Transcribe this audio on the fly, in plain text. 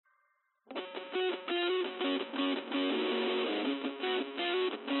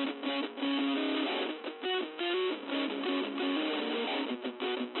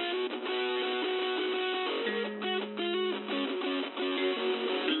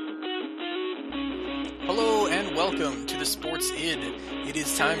welcome to the Sports Id. It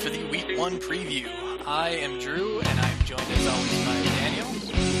is time for the Week 1 preview. I am Drew, and I am joined as always by Daniel.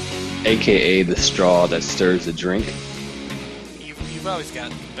 AKA the straw that stirs the drink. You've always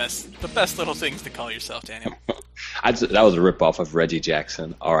got the best little things to call yourself, Daniel. That was a ripoff of Reggie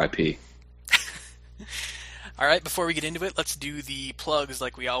Jackson, R.I.P. All right, before we get into it, let's do the plugs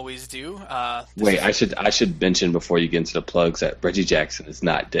like we always do. I should mention before you get into the plugs that Reggie Jackson is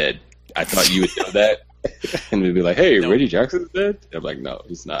not dead. I thought you would know that. And we'd be like, hey, Reggie Jackson's dead? I'm like, no,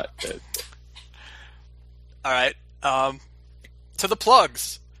 he's not dead. All right. To the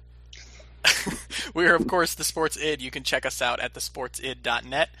plugs. We are, of course, the Sports Id. You can check us out at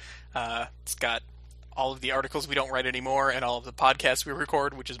thesportsid.net. It's got all of the articles we don't write anymore and all of the podcasts we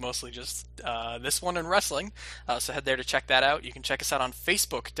record, which is mostly just this one and wrestling. So head there to check that out. You can check us out on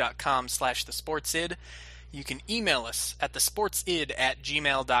facebook.com/thesportsid. You can email us at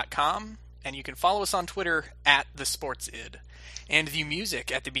thesportsid@gmail.com. And you can follow us on Twitter at thesportsid. And the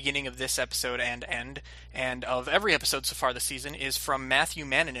music at the beginning of this episode and end, and of every episode so far this season, is from Matthew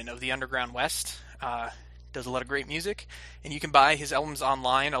Mannanen of the Underground West. Does a lot of great music, and you can buy his albums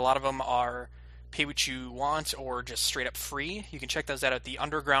online. A lot of them are pay what you want or just straight up free. You can check those out at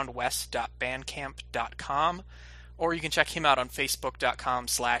theundergroundwest.bandcamp.com, or you can check him out on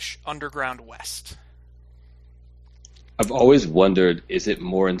facebook.com/undergroundwest. I've always wondered, is it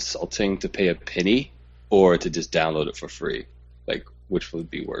more insulting to pay a penny or to just download it for free? Like, which would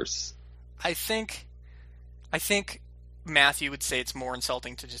be worse? I think Matthew would say it's more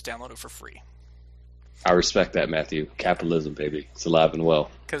insulting to just download it for free. I respect that, Matthew. Capitalism, baby. It's alive and well.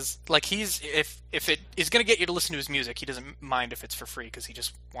 Because, like, if it is going to get you to listen to his music, he doesn't mind if it's for free because he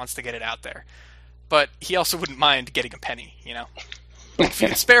just wants to get it out there. But he also wouldn't mind getting a penny, you know? If he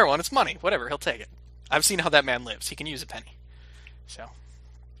can spare one, it's money. Whatever, he'll take it. I've seen how that man lives. He can use a penny. So. All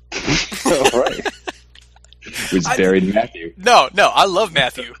right. We just buried Matthew. No, I love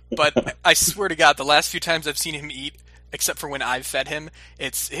Matthew. But I swear to God, the last few times I've seen him eat, except for when I've fed him,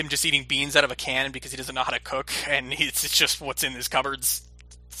 it's him just eating beans out of a can because he doesn't know how to cook, and it's just what's in his cupboards.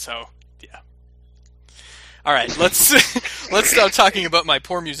 So, yeah. All right, let's stop talking about my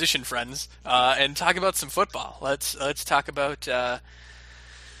poor musician friends and talk about some football. Let's talk about.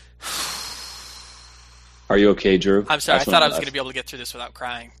 Are you okay, Drew? I'm sorry. I thought I was going to be able to get through this without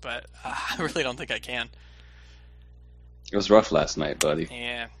crying, but I really don't think I can. It was rough last night, buddy.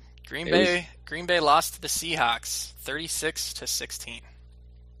 Yeah, Green Bay lost to the Seahawks, 36-16.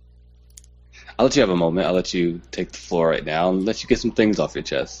 I'll let you have a moment. I'll let you take the floor right now and let you get some things off your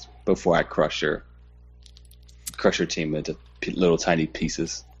chest before I crush your team into little tiny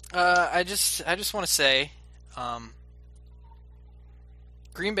pieces. I just want to say,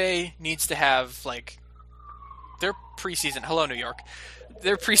 Green Bay needs to have like their preseason. Hello, New York.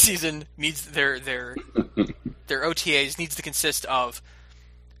 Their preseason needs their OTAs needs to consist of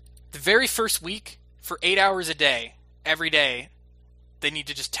the very first week for 8 hours a day, every day. They need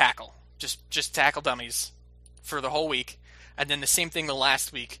to just tackle, just tackle dummies for the whole week, and then the same thing the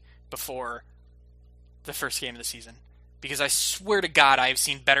last week before the first game of the season. Because I swear to God, I have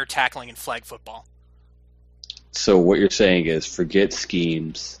seen better tackling in flag football. So what you're saying is forget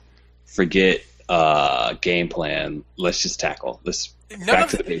schemes, forget game plan. Let's just tackle. Let's back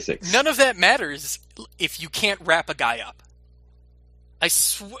to the basics. None of that matters if you can't wrap a guy up.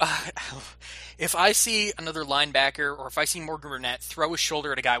 If I see another linebacker or if I see Morgan Burnett throw his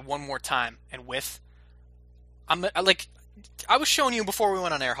shoulder at a guy one more time and whiff, I was showing you before we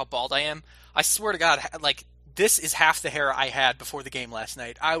went on air how bald I am. I swear to God, like, this is half the hair I had before the game last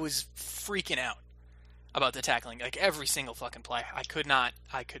night. I was freaking out about the tackling, like every single fucking play. I could not.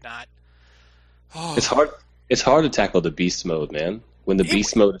 Oh. It's hard to tackle the beast mode, man. When the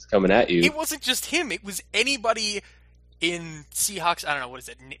beast mode is coming at you. It wasn't just him. It was anybody in Seahawks. I don't know, what is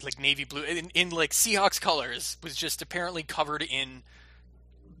it? Like navy blue in like Seahawks colors was just apparently covered in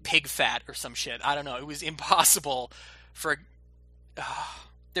pig fat or some shit. I don't know. It was impossible for.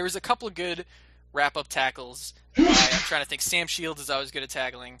 There was a couple of good wrap-up tackles. I'm trying to think. Sam Shields is always good at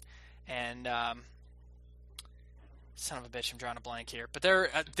tackling, and son of a bitch, I'm drawing a blank here. But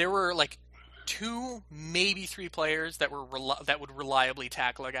there were like 2, maybe 3 players that would reliably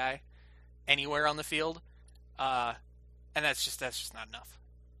tackle a guy anywhere on the field, and that's just not enough.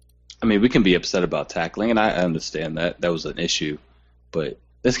 I mean, we can be upset about tackling, and I understand that was an issue, but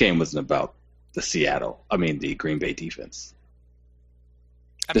this game wasn't about the Green Bay defense.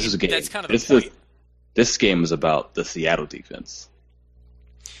 This is a game. That's kind of the point. This game was about the Seattle defense.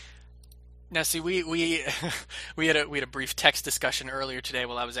 Now, see, we had a brief text discussion earlier today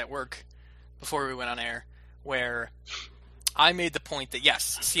while I was at work before we went on air, where I made the point that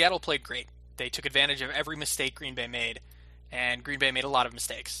yes, Seattle played great. they took advantage of every mistake Green Bay made, and Green Bay made a lot of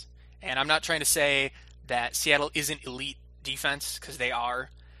mistakes. And I'm not trying to say that Seattle isn't elite defense, because they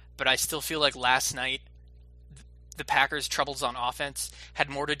are, but I still feel like last night the Packers' troubles on offense had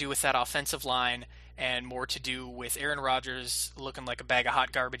more to do with that offensive line and more to do with Aaron Rodgers looking like a bag of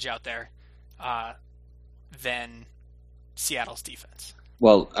hot garbage out there than Seattle's defense.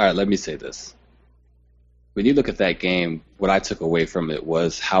 Well, all right, let me say this. When you look at that game, what I took away from it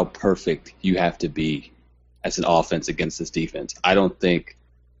was how perfect you have to be as an offense against this defense. I don't think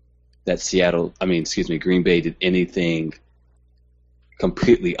that Green Bay did anything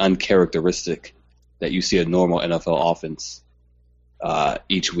completely uncharacteristic that you see a normal NFL offense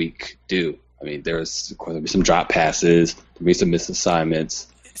each week do. I mean, there's some drop passes, there'll be some missed assignments,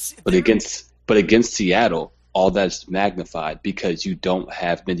 but against Seattle, all that's magnified because you don't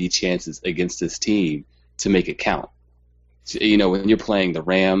have many chances against this team to make it count. So, when you're playing the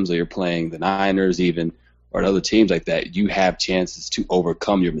Rams or you're playing the Niners even, or other teams like that, you have chances to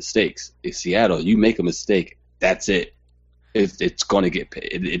overcome your mistakes. In Seattle, you make a mistake, that's it. It's going to get paid.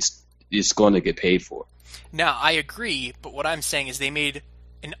 It's going to get paid for. Now, I agree, but what I'm saying is they made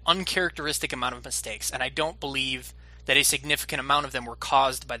an uncharacteristic amount of mistakes, and I don't believe that a significant amount of them were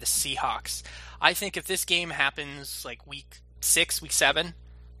caused by the Seahawks. I think if this game happens like week 6, week 7,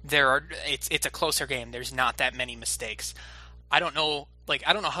 it's a closer game. There's not that many mistakes. I don't know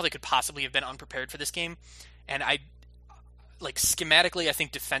how they could possibly have been unprepared for this game, and schematically, I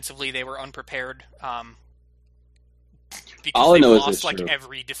think defensively they were unprepared. Because they lost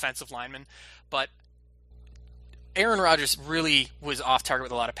every defensive lineman, but Aaron Rodgers really was off target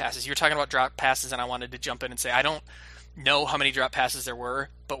with a lot of passes. You were talking about drop passes, and I wanted to jump in and say I don't know how many drop passes there were,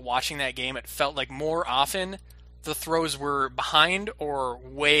 but watching that game, it felt like more often the throws were behind or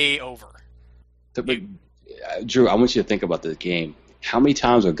way over. Drew, I want you to think about this game. How many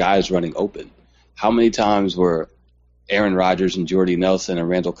times were guys running open? How many times were Aaron Rodgers and Jordy Nelson and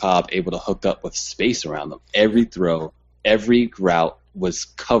Randall Cobb able to hook up with space around them? Every throw, every route was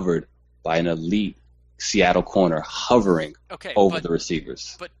covered by an elite Seattle corner hovering over the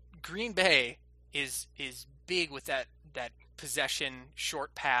receivers. But Green Bay is big with that possession,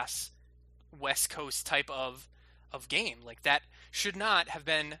 short pass, West Coast type of game. Like, that should not have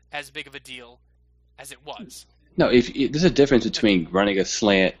been as big of a deal as it was. No, there's a difference between running a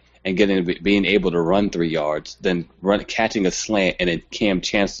slant and being able to run 3 yards than catching a slant and then Cam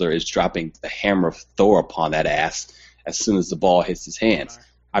Chancellor is dropping the hammer of Thor upon that ass as soon as the ball hits his hands.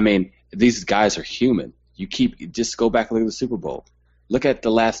 I mean, these guys are human. Just go back and look at the Super Bowl. Look at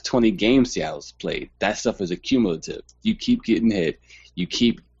the last 20 games Seattle's played. That stuff is accumulative. You keep getting hit. You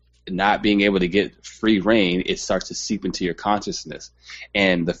keep not being able to get free reign. It starts to seep into your consciousness.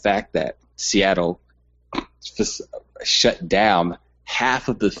 And the fact that Seattle just shut down half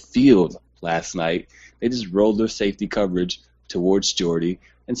of the field last night, they just rolled their safety coverage towards Jordy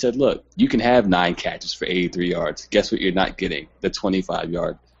and said, look, you can have 9 catches for 83 yards. Guess what you're not getting? The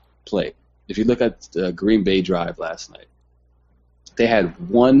 25-yard play. If you look at the Green Bay drive last night, they had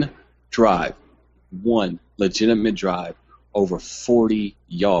one legitimate drive over 40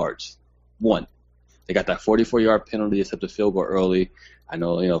 yards. One. They got that 44-yard penalty, except the field goal early. I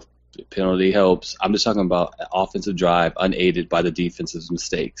know, penalty helps. I'm just talking about an offensive drive unaided by the defense's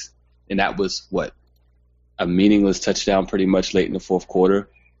mistakes. And that was, a meaningless touchdown pretty much late in the fourth quarter.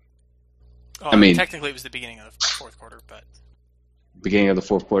 Technically it was the beginning of the fourth quarter, but... Beginning of the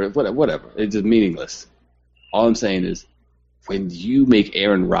fourth quarter, whatever. It's just meaningless. All I'm saying is, when you make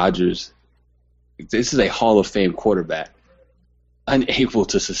Aaron Rodgers, this is a Hall of Fame quarterback, unable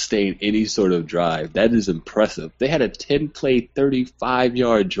to sustain any sort of drive, that is impressive. They had a 10-play,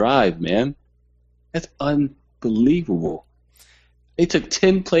 35-yard drive, man. That's unbelievable. They took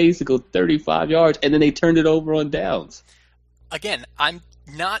 10 plays to go 35 yards, and then they turned it over on downs. Again, I'm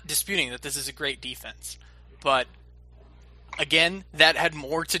not disputing that this is a great defense, but again, that had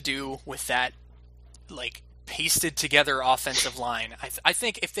more to do with that, pasted together offensive line. I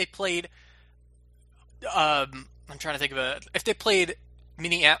think if they played, I'm trying to think of if they played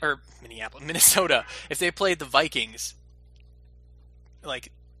Minnesota, if they played the Vikings,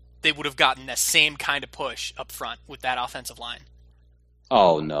 they would have gotten the same kind of push up front with that offensive line.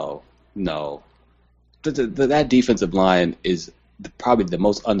 Oh, no. That defensive line is probably the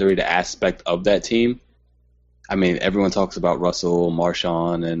most underrated aspect of that team. I mean, everyone talks about Russell,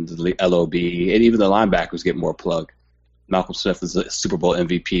 Marshawn, and the LOB, and even the linebackers get more plug. Malcolm Smith is a Super Bowl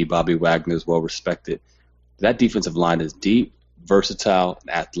MVP. Bobby Wagner is well respected. That defensive line is deep, versatile, and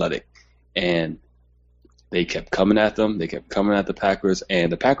athletic. And they kept coming at them. They kept coming at the Packers.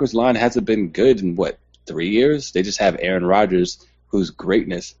 And the Packers line hasn't been good in, 3 years? They just have Aaron Rodgers, whose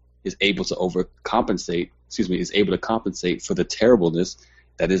greatness is able to compensate for the terribleness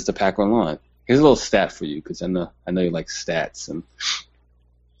that is the Packer line. Here's a little stat for you, because I know you like stats, and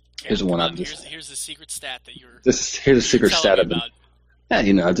here's one I'm just. Here's the secret stat that you're. Here's a secret stat about.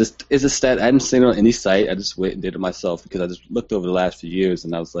 Yeah, just it's a stat. I hadn't seen it on any site. I just went and did it myself because I just looked over the last few years,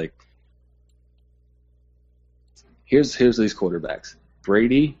 and I was like, here's these quarterbacks: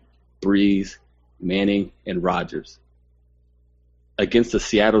 Brady, Breeze, Manning, and Rodgers. Against the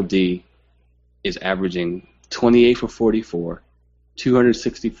Seattle D, is averaging 28 for 44,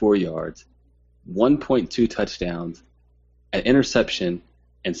 264 yards, 1.2 touchdowns, an interception,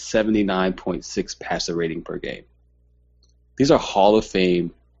 and 79.6 passer rating per game. These are Hall of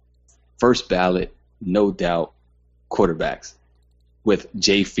Fame, first ballot, no doubt quarterbacks with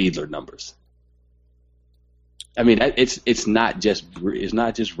Jay Fiedler numbers. I mean, it's not just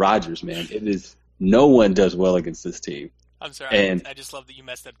Rodgers, man. It is no one does well against this team. I'm sorry, and I just love that you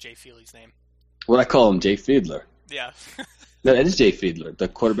messed up Jay Feely's name. Well, I call him Jay Fiedler. Yeah. No, that is Jay Fiedler, the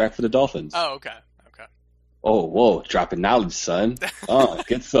quarterback for the Dolphins. Oh, okay. Oh, whoa, dropping knowledge, son. Oh,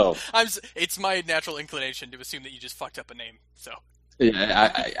 good so. It's my natural inclination to assume that you just fucked up a name, so.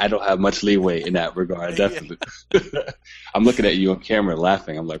 Yeah, I don't have much leeway in that regard, definitely. Yeah. I'm looking at you on camera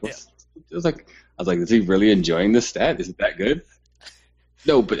laughing. I'm like, what's? Yeah. I was like, is he really enjoying this stat? Is it that good?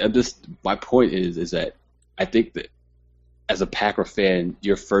 No, but my point is that I think that as a Packer fan,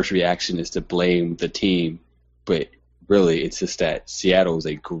 your first reaction is to blame the team, but really it's just that Seattle is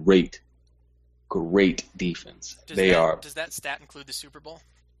a great defense. Does that stat include the Super Bowl?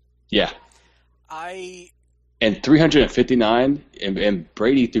 Yeah. And 359, and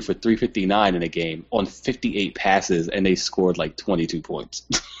Brady threw for 359 in a game on 58 passes, and they scored like 22 points.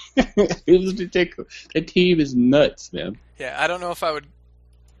 It was ridiculous. The team is nuts, man. Yeah, I don't know if I would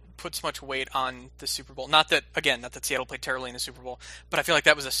put so much weight on the Super Bowl. Not that Seattle played terribly in the Super Bowl, but I feel like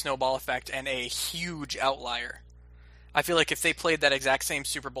that was a snowball effect and a huge outlier. I feel like if they played that exact same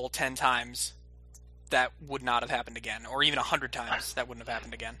Super Bowl 10 times, that would not have happened again, or even 100 times, that wouldn't have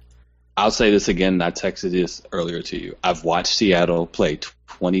happened again. I'll say this again, and I texted this earlier to you. I've watched Seattle play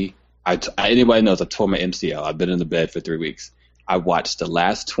 20. Anybody knows I tore my MCL. I've been in the bed for 3 weeks. I watched the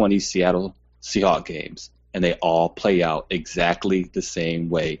last 20 Seattle Seahawks games, and they all play out exactly the same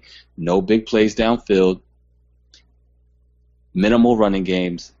way. No big plays downfield, minimal running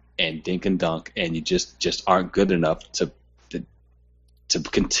games, and dink and dunk, and you just aren't good enough to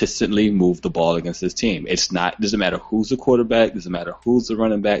consistently move the ball against this team. Doesn't matter who's the quarterback, doesn't matter who's the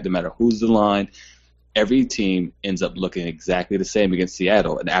running back, doesn't matter who's the line. Every team ends up looking exactly the same against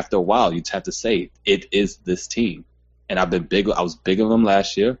Seattle, and after a while, you just have to say it is this team. And I was big on them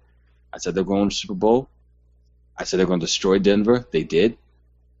last year. I said they're going to the Super Bowl. I said they're going to destroy Denver. They did,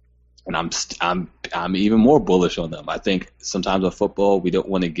 and I'm even more bullish on them. I think sometimes in football we don't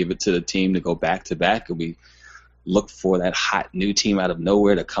want to give it to the team to go back to back, and we look for that hot new team out of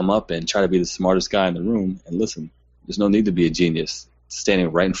nowhere to come up and try to be the smartest guy in the room. And listen, there's no need to be a genius. It's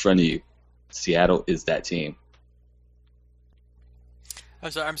standing right in front of you. Seattle is that team.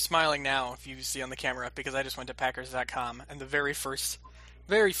 I'm smiling now, if you see on the camera, because I just went to Packers.com, and the very first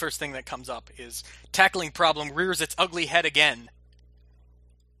thing that comes up is tackling problem rears its ugly head again.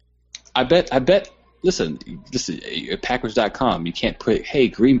 I bet. Listen, Packers.com. You can't put, "Hey,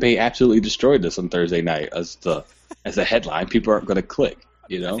 Green Bay absolutely destroyed us on Thursday night" as a headline. People aren't going to click.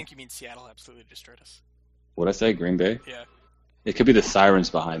 You know. I think you mean Seattle absolutely destroyed us. What'd I say? Green Bay? Yeah. It could be the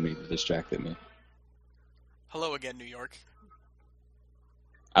sirens behind me that distracted me. Hello again, New York.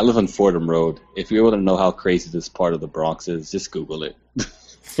 I live on Fordham Road. If you want to know how crazy this part of the Bronx is, just Google it.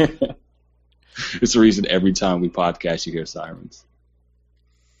 It's the reason every time we podcast you hear sirens.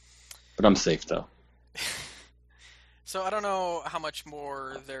 But I'm safe, though. So I don't know how much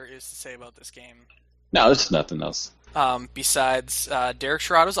more there is to say about this game. No, there's nothing else. Besides, Derek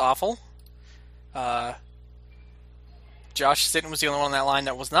Sherrod was awful. Josh Sitton was the only one on that line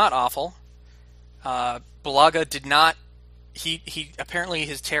that was not awful. Bulaga did not. He apparently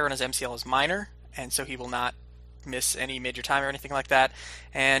his tear on his MCL is minor, and so he will not miss any major time or anything like that.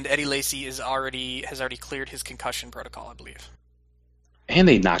 And Eddie Lacy has already cleared his concussion protocol, I believe. And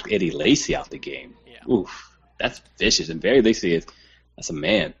they knocked Eddie Lacy out the game. Yeah. Oof, that's vicious. And Barry Lacy that's a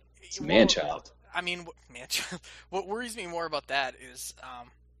man. It's a man-child. I mean, man-child. What worries me more about that is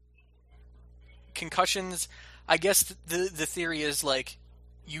concussions. I guess the theory is, like,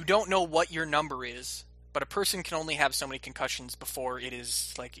 you don't know what your number is, but a person can only have so many concussions before it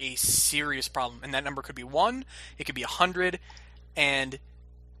is, like, a serious problem. And that number could be 1, it could be 100, and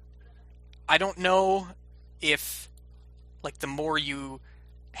I don't know if, like, the more you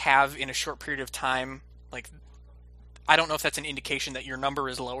have in a short period of time, like, I don't know if that's an indication that your number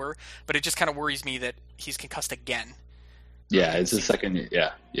is lower, but it just kind of worries me that he's concussed again. Yeah, it's his second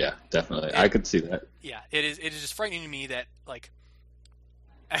year. Yeah, definitely. I could see that. Yeah, it is just frightening to me that, like,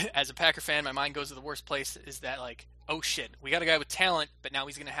 as a Packer fan, my mind goes to the worst place, is that, like, oh shit, we got a guy with talent, but now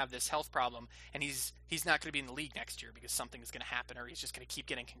he's going to have this health problem, and he's not going to be in the league next year because something is going to happen, or he's just going to keep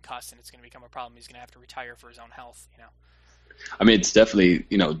getting concussed, and it's going to become a problem. He's going to have to retire for his own health, you know. I mean, it's definitely,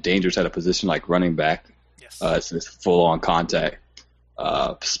 dangerous at a position like running back. Yes. It's full-on contact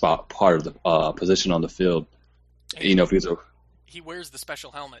spot, part of the position on the field. He wears the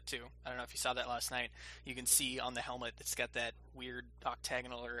special helmet too. I don't know if you saw that last night. You can see on the helmet it's got that weird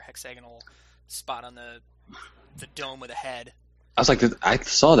octagonal or hexagonal spot on the dome of the head. I was like, I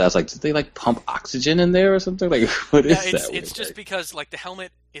saw that. I was like, did they like pump oxygen in there or something? Like, what is that? It's just because like the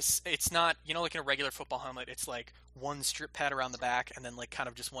helmet it's not, like in a regular football helmet, it's like one strip pad around the back and then like kind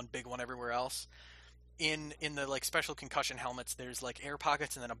of just one big one everywhere else. In the like special concussion helmets, there's like air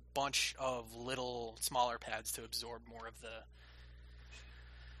pockets and then a bunch of little smaller pads to absorb more of the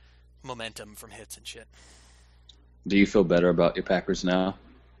momentum from hits and shit. Do you feel better about your Packers now?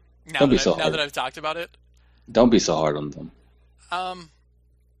 Now that I've talked about it? Don't be so hard on them. I'll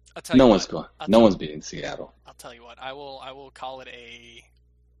tell you what. No one's beating Seattle. I'll tell you what. I will call it a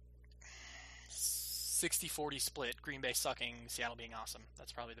 60-40 split. Green Bay sucking, Seattle being awesome.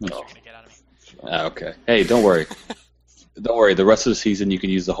 That's probably the best you're going to get out of me. Okay. Hey, don't worry. Don't worry. The rest of the season, you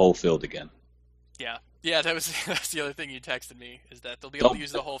can use the whole field again. Yeah, that's the other thing you texted me, is that they'll be able to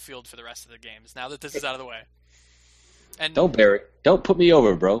use the whole field for the rest of the games now that this is out of the way. And don't put me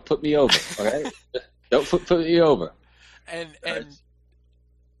over, bro. Put me over, all right? Don't put me over. And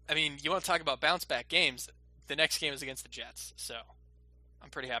I mean, you want to talk about bounce back games? The next game is against the Jets, so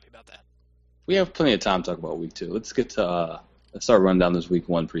I'm pretty happy about that. We have plenty of time to talk about week 2. Let's get to let's start running down this week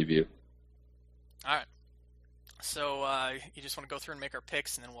 1 preview. All right. So you just want to go through and make our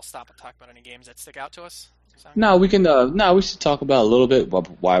picks, and then we'll stop and talk about any games that stick out to us? No, we can. We should talk about a little bit about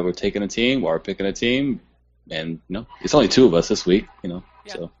why we're taking a team, why we're picking a team, and it's only 2 of us this week. Yeah,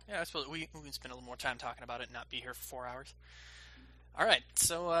 so. Yeah. I suppose we can spend a little more time talking about it and not be here for 4 hours. All right.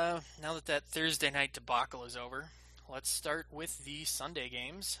 So now that Thursday night debacle is over, let's start with the Sunday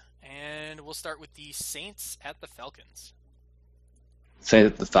games, and we'll start with the Saints at the Falcons.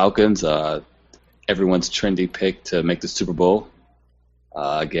 Saints at the Falcons. Everyone's trendy pick to make the Super Bowl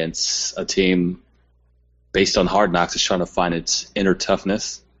against a team based on Hard Knocks is trying to find its inner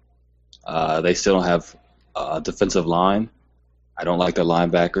toughness. They still don't have a defensive line. I don't like their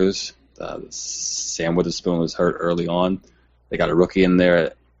linebackers. Sam Witherspoon was hurt early on. They got a rookie in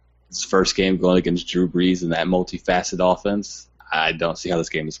there. His first game going against Drew Brees in that multifaceted offense. I don't see how this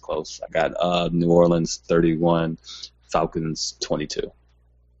game is close. I got New Orleans 31, Falcons 22.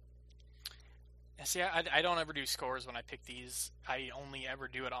 See, I don't ever do scores when I pick these. I only ever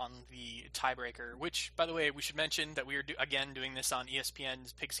do it on the tiebreaker, which, by the way, we should mention that we are, doing this on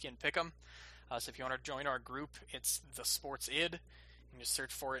ESPN's Pigskin Pick'em. So if you want to join our group, it's the Sports Id. You can just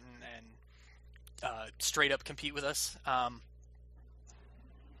search for it and straight up compete with us. I'm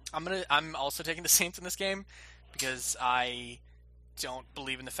also taking the Saints in this game because I don't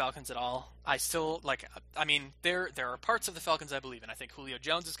believe in the Falcons at all. I still, there are parts of the Falcons I believe in. I think Julio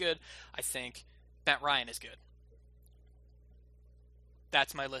Jones is good. I think Matt Ryan is good.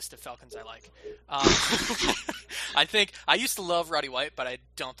 That's my list of Falcons I like. I used to love Roddy White, but I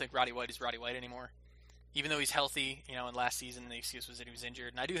don't think Roddy White is Roddy White anymore. Even though he's healthy, and last season the excuse was that he was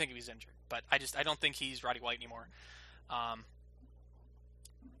injured, and I do think he was injured, but I don't think he's Roddy White anymore.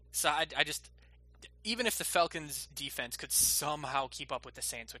 So I just, even if the Falcons defense could somehow keep up with the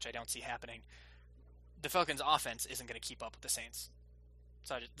Saints, which I don't see happening, the Falcons offense isn't going to keep up with the Saints.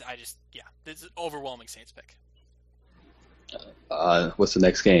 So this is an overwhelming Saints pick. What's the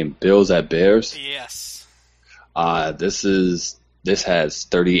next game? Bills at Bears? Yes. This has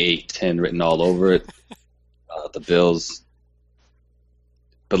 38-10 written all over it. The Bills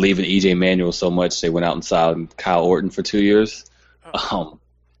believe in E.J. Manuel so much they went out and signed Kyle Orton for 2 years.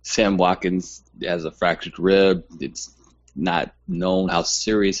 Sam Watkins has a fractured rib. It's not known how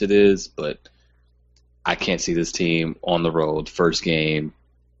serious it is, but I can't see this team on the road, first game,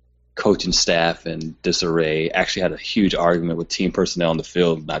 coaching staff in disarray. Actually had a huge argument with team personnel on the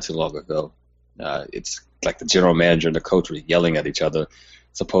field not too long ago. It's like the general manager and the coach were yelling at each other.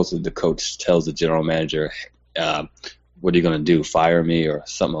 Supposedly the coach tells the general manager, what are you going to do, fire me or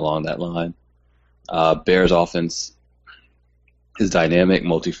something along that line. Bears offense is dynamic,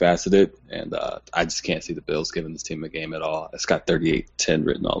 multifaceted, and I just can't see the Bills giving this team a game at all. It's got 38-10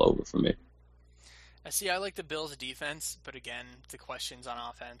 written all over for me. I like the Bills' defense, but again, the questions on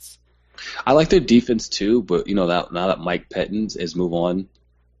offense. I like their defense too, but now that Mike Pettins is moved on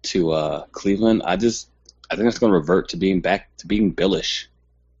to Cleveland, I think it's going to revert to being back to being Billish.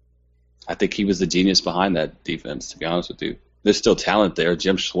 I think he was the genius behind that defense, to be honest with you. There's still talent there.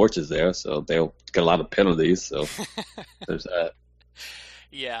 Jim Schwartz is there, so they'll get a lot of penalties. So there's that.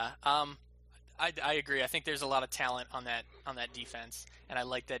 Yeah, I agree. I think there's a lot of talent on that defense, and I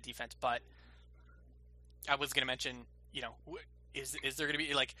like that defense. But I was going to mention, is there going to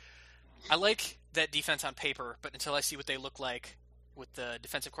be I like that defense on paper, but until I see what they look like with the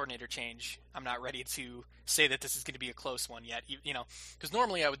defensive coordinator change, I'm not ready to say that this is going to be a close one yet. Because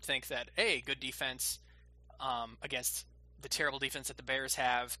normally I would think that good defense against the terrible defense that the Bears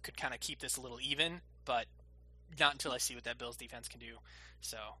have could kind of keep this a little even, but not until I see what that Bills defense can do.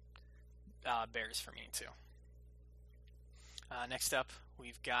 So Bears for me too. Next up,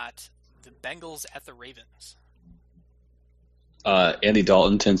 we've got the Bengals at the Ravens. Andy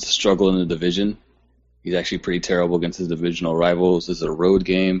Dalton tends to struggle in the division. He's actually pretty terrible against his divisional rivals. This is a road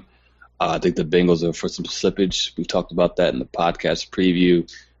game. I think the Bengals are for some slippage. We've talked about that in the podcast preview.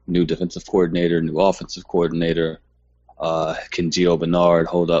 New defensive coordinator, new offensive coordinator. Can Gio Bernard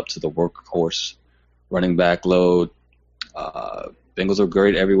hold up to the workhorse running back load? Bengals are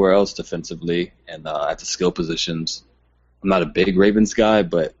great everywhere else defensively and at the skill positions. I'm not a big Ravens guy,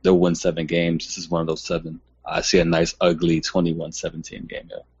 but they'll win 7 games. This is one of those 7. I see a nice, ugly 21-17 game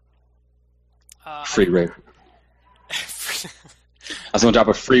there. Free Ray. I was going to drop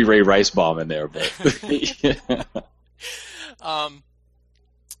a free Ray Rice bomb in there, but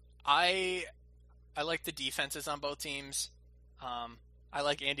I like the defenses on both teams. I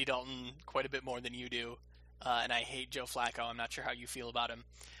like Andy Dalton quite a bit more than you do, and I hate Joe Flacco. I'm not sure how you feel about him.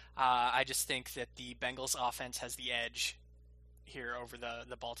 I just think that the Bengals offense has the edge here over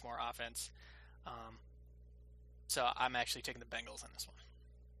the Baltimore offense. So I'm actually taking the Bengals on this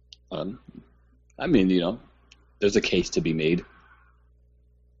one. I mean, there's a case to be made.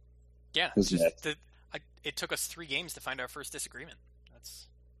 Yeah, it took us 3 games to find our first disagreement.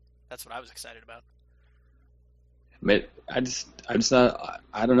 That's what I was excited about. I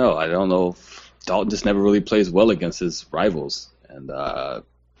don't know. I don't know if Dalton just never really plays well against his rivals, and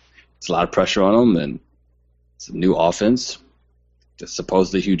it's a lot of pressure on him, and it's a new offense.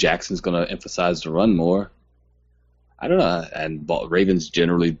 Supposedly Hugh Jackson's going to emphasize the run more. I don't know, and Ravens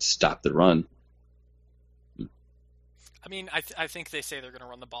generally stop the run. I mean, I think they say they're going to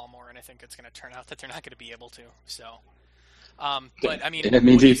run the ball more, and I think it's going to turn out that they're not going to be able to. So, but I mean, and it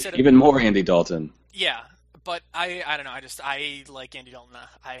means even more Andy Dalton. Yeah, but I don't know. I like Andy Dalton.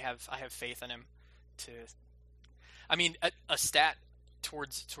 I have faith in him. I mean, a stat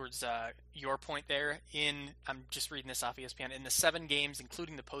towards your point there. I'm just reading this off ESPN. In the 7 games,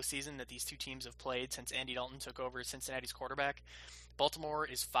 including the postseason, that these two teams have played since Andy Dalton took over as Cincinnati's quarterback, Baltimore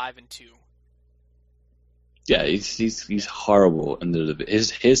is 5-2. Yeah, he's horrible.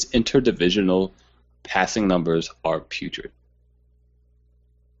 His interdivisional passing numbers are putrid.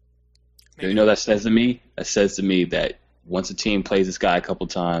 Maybe. You know what that says to me? That says to me that once a team plays this guy a couple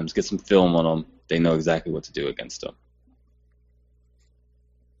times, get some film on him, they know exactly what to do against him.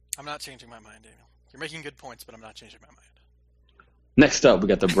 I'm not changing my mind, Daniel. You're making good points, but I'm not changing my mind. Next up, we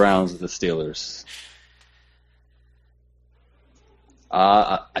got the Browns and the Steelers.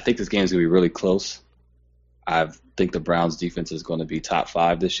 I think this game is going to be really close. I think the Browns' defense is going to be top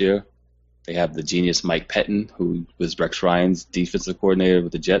 5 this year. They have the genius Mike Pettin, who was Rex Ryan's defensive coordinator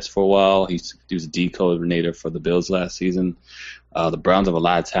with the Jets for a while. He was a D coordinator for the Bills last season. The Browns have a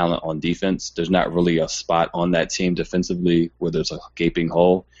lot of talent on defense. There's not really a spot on that team defensively where there's a gaping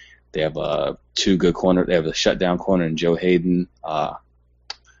hole. They have 2 good corners. They have a shutdown corner in Joe Hayden. I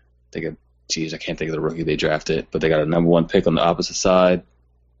can't think of the rookie they drafted, but they got a number 1 pick on the opposite side.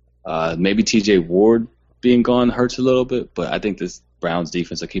 Maybe T.J. Ward being gone hurts a little bit, but I think this Browns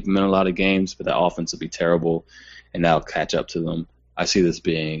defense will keep them in a lot of games, but that offense will be terrible, and that'll catch up to them. I see this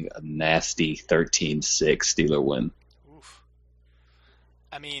being a nasty 13-6 Steeler win. Oof.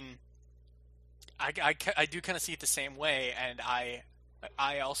 I mean, I do kind of see it the same way, and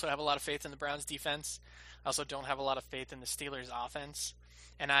I also have a lot of faith in the Browns defense. I also don't have a lot of faith in the Steelers offense,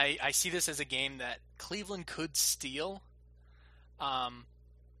 and I see this as a game that Cleveland could steal.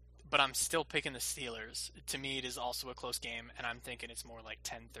 But I'm still picking the Steelers. To me, it is also a close game, and I'm thinking it's more like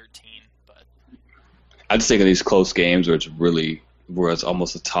 10-13. But I just think of these close games where it's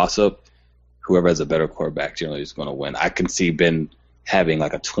almost a toss-up. Whoever has a better quarterback generally is going to win. I can see Ben having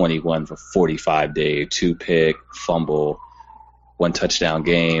like a 21 for 45 day, 2-pick, fumble, 1 touchdown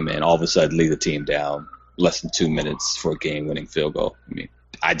game, and all of a sudden lead the team down less than 2 minutes for a game-winning field goal. I mean,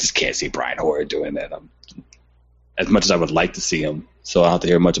 I just can't see Brian Hoyer doing that. as much as I would like to see him. So I don't have to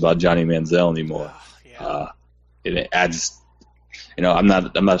hear much about Johnny Manziel anymore. Yeah. It adds, I'm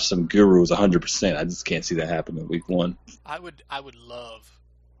not some guru who's 100%. I just can't see that happening week one. I would love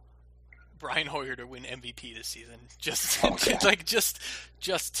Brian Hoyer to win MVP this season. Just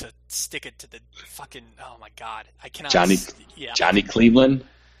to stick it to the fucking, oh my God. I cannot. Johnny Cleveland?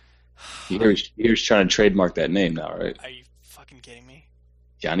 You're trying to trademark that name now, right? Are you fucking kidding me?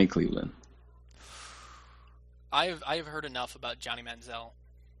 Johnny Cleveland. I've heard enough about Johnny Manziel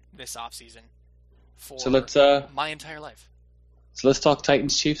this offseason for my entire life. So let's talk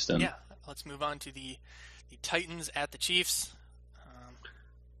Titans Chiefs then. Yeah, let's move on to the Titans at the Chiefs.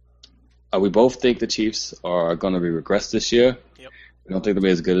 We both think the Chiefs are going to be regressed this year. Yep. We don't think they'll be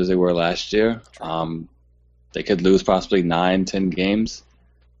as good as they were last year. They could lose possibly 9-10 games,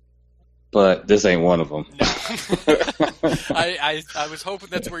 but this ain't one of them. No. I was hoping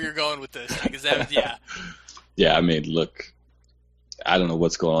that's where you're going with this, because yeah. Yeah, I mean, look, I don't know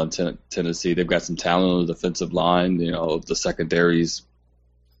what's going on in Tennessee. They've got some talent on the defensive line. The secondary's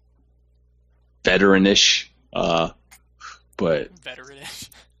veteranish, but veteranish.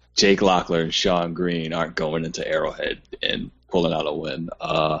 Jake Locklear and Sean Green aren't going into Arrowhead and pulling out a win.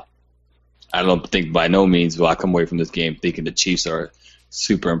 I don't think by no means will I come away from this game thinking the Chiefs are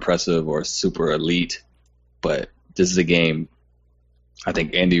super impressive or super elite, but this is a game. I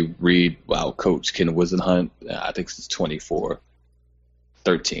think Andy Reid, coach Ken Wisenhunt, I think it's 24-13.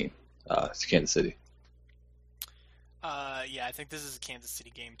 It's Kansas City. Yeah, I think this is a Kansas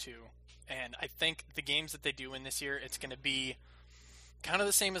City game too. And I think the games that they do win this year, it's going to be kind of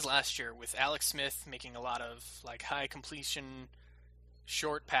the same as last year, with Alex Smith making a lot of high completion,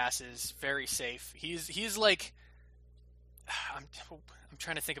 short passes, very safe. He's like, I'm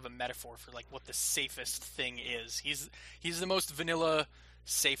trying to think of a metaphor for what the safest thing is. He's the most vanilla,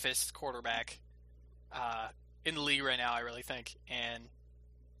 safest quarterback in the league right now, I really think. And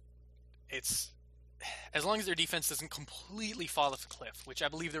it's, as long as their defense doesn't completely fall off a cliff, which I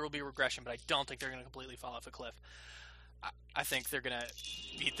believe there will be a regression, but I don't think they're going to completely fall off a cliff. I think they're going to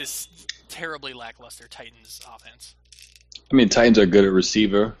beat this terribly lackluster Titans offense. I mean, Titans are good at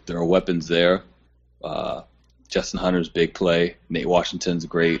receiver. There are weapons there. Justin Hunter's big play. Nate Washington's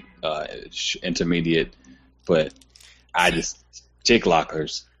great, intermediate. But Jake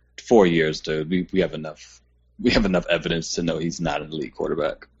Locklear's 4 years, dude. We have enough. We have enough evidence to know he's not an elite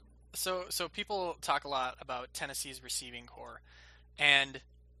quarterback. So people talk a lot about Tennessee's receiving core, and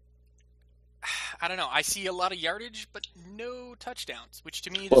I don't know. I see a lot of yardage, but no touchdowns, which to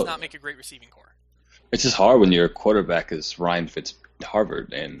me does not make a great receiving core. It's just hard when your quarterback is Ryan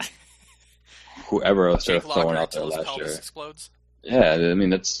Fitzharvard and whoever else they're throwing out there last year. Explodes. Yeah, I mean,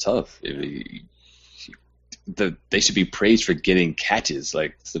 that's tough. They should be praised for getting catches.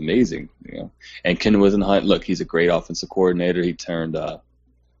 It's amazing. And Ken Wisenhunt, look, he's a great offensive coordinator. He turned,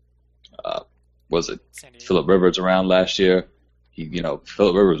 Phillip Rivers around last year.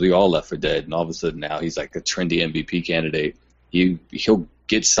 Phillip Rivers, we all left for dead, and all of a sudden now he's like a trendy MVP candidate. He'll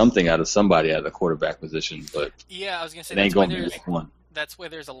get something out of somebody at the quarterback position, but yeah, I was gonna say it ain't going to be week one. That's where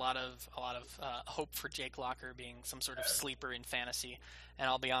there's a lot of hope for Jake Locker being some sort of sleeper in fantasy. And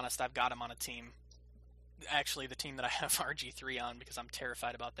I'll be honest, I've got him on a team. Actually, the team that I have RG3 on, because I'm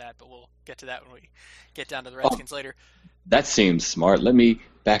terrified about that. But we'll get to that when we get down to the Redskins later. That seems smart. Let me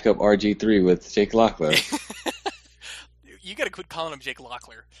back up RG3 with Jake Locklear. You got to quit calling him Jake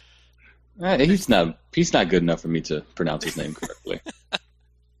Locklear. He's not good enough for me to pronounce his name correctly.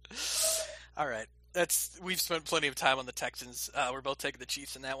 All right. We've spent plenty of time on the Texans. We're both taking the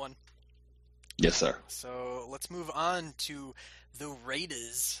Chiefs in that one. Yes, sir. So let's move on to the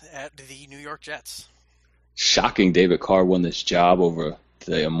Raiders at the New York Jets. Shocking David Carr won this job over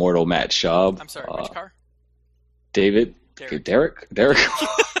the immortal Matt Schaub. I'm sorry, which Carr? Derek.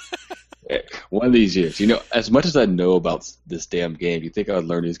 One of these years. As much as I know about this damn game, you think I would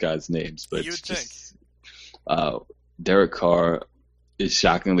learn these guys' names. But you would think. Derek Carr is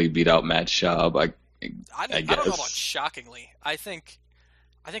shockingly beat out Matt Schaub. I don't know about shockingly. I think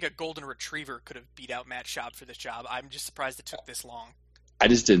a golden retriever could have beat out Matt Schaub for this job. I'm just surprised it took this long. I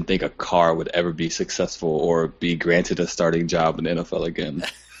just didn't think a Carr would ever be successful or be granted a starting job in the NFL again.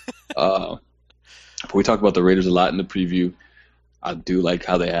 We talked about the Raiders a lot in the preview. I do like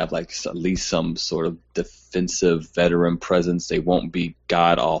how they have at least some sort of defensive veteran presence. They won't be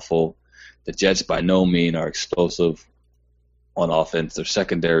god-awful. The Jets by no means are explosive on offense. Their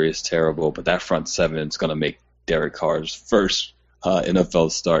secondary is terrible, but that front seven is going to make Derek Carr's first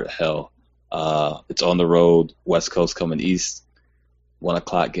NFL start hell. It's on the road, West Coast coming east, 1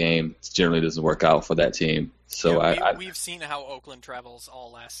 o'clock game. It generally doesn't work out for that team. So we've seen how Oakland travels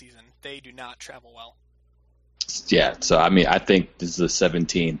all last season. They do not travel well. Yeah, so I mean, I think this is a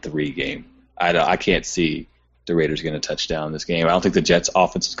 17-3 game. I can't see the Raiders getting a touchdown in this game. I don't think the Jets'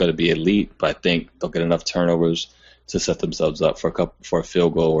 offense is going to be elite, but I think they'll get enough turnovers to set themselves up for a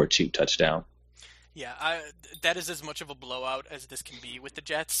field goal or a cheap touchdown. Yeah, that is as much of a blowout as this can be with the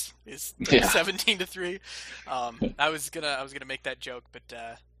Jets. Is 17-3. I was gonna make that joke, but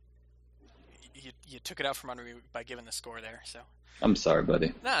you took it out from under me by giving the score there. So I'm sorry,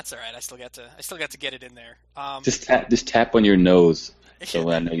 buddy. No, it's all right. I still got to get it in there. Just tap on your nose so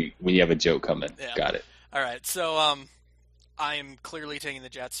when you have a joke coming. Yeah. Got it. All right. So I am clearly taking the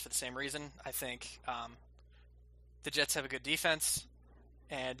Jets for the same reason. I think the Jets have a good defense,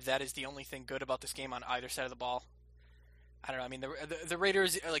 and that is the only thing good about this game on either side of the ball. I don't know. I mean, the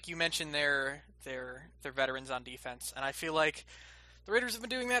Raiders, like you mentioned, they're veterans on defense, and I feel like the Raiders have been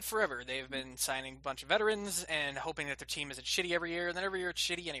doing that forever. They've been signing a bunch of veterans and hoping that their team isn't shitty every year, and then every year it's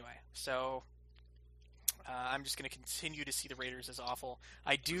shitty anyway. So I'm just going to continue to see the Raiders as awful.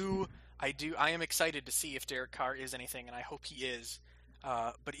 I am excited to see if Derek Carr is anything, and I hope he is.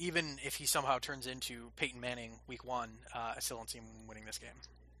 But even if he somehow turns into Peyton Manning week 1, I still don't see him winning this game.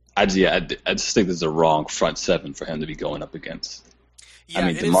 I just think this is a wrong front seven for him to be going up against. Yeah,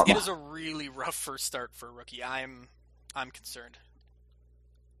 it is a really rough first start for a rookie. I'm concerned.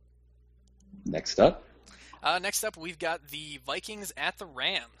 Next up, we've got the Vikings at the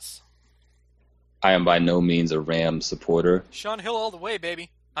Rams. I am by no means a Rams supporter. Sean Hill all the way,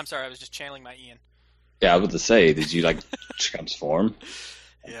 baby. I'm sorry, I was just channeling my Ian. Yeah, I was to say, did you transform?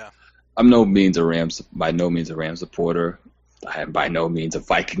 Yeah. I'm by no means a Rams supporter. I am by no means a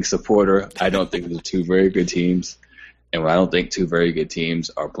Viking supporter. I don't think they're two very good teams. And when I don't think two very good teams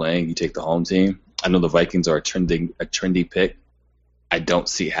are playing, you take the home team. I know the Vikings are a trendy pick. I don't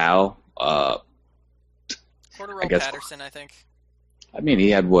see how. Patterson, I think. I mean, he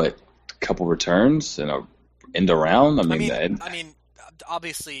had a couple returns and a end around. I mean,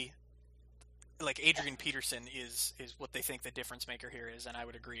 obviously, like Adrian Peterson is what they think the difference maker here is, and I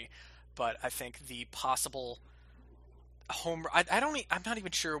would agree. But I think the possible home, I'm not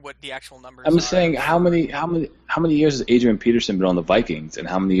even sure what the actual numbers are. I'm saying how many years has Adrian Peterson been on the Vikings, and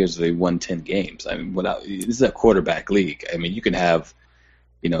how many years have they won 10 games? I mean, this is a quarterback league. I mean, you can have,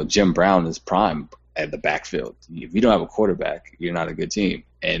 Jim Brown is prime at the backfield. If you don't have a quarterback, you're not a good team.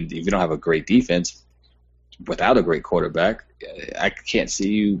 And if you don't have a great defense, without a great quarterback, I can't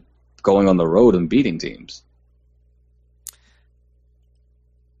see you going on the road and beating teams.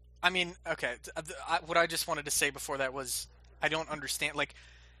 I mean, okay, what I just wanted to say before that was I don't understand. Like,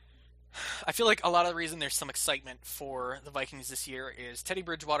 I feel like a lot of the reason there's some excitement for the Vikings this year is Teddy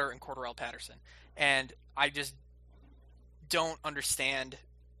Bridgewater and Cordarrelle Patterson. And I just don't understand.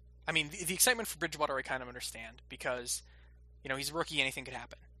 I mean, the excitement for Bridgewater I kind of understand because, he's a rookie, anything could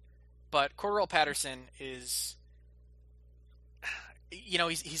happen. But Cordarrelle Patterson is,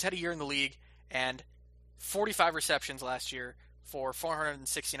 he's had a year in the league and 45 receptions last year for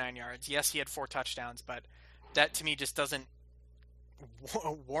 469 yards. Yes, he had 4 touchdowns, but that to me just doesn't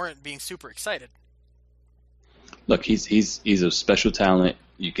warrant being super excited. Look, he's a special talent.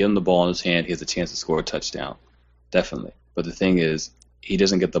 You give him the ball in his hand, he has a chance to score a touchdown. Definitely. But the thing is, he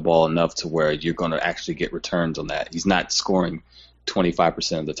doesn't get the ball enough to where you're going to actually get returns on that. He's not scoring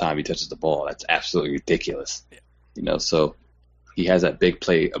 25% of the time he touches the ball. That's absolutely ridiculous. Yeah. So he has that big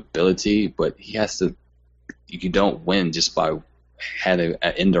play ability, but he has to. You don't win just by having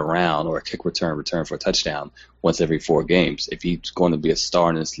an end around or a kick return for a touchdown once every 4 games. If he's going to be a star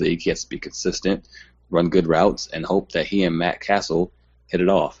in this league, he has to be consistent, run good routes, and hope that he and Matt Castle hit it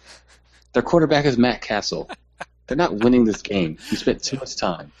off. Their quarterback is Matt Castle. They're not winning this game. He spent too much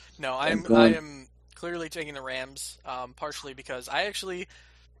time. No, I am clearly taking the Rams, partially because I actually,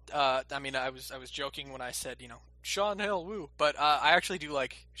 I was joking when I said, Sean Hill, woo, but I actually do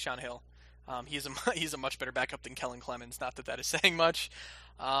like Sean Hill. He's a much better backup than Kellen Clemens. Not that is saying much,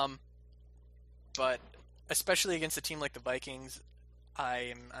 but especially against a team like the Vikings,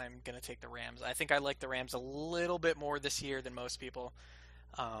 I'm gonna take the Rams. I think I like the Rams a little bit more this year than most people.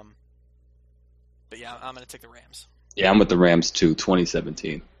 But yeah, I'm gonna take the Rams. Yeah, I'm with the Rams too.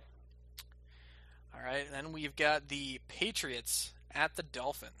 2017. All right, then we've got the Patriots at the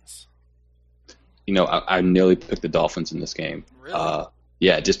Dolphins. I nearly picked the Dolphins in this game. Really?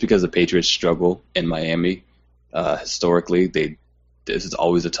 Yeah, just because the Patriots struggle in Miami historically, this is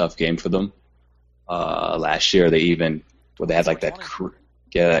always a tough game for them. Last year, they had like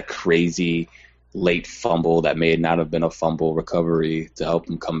that crazy late fumble that may not have been a fumble recovery to help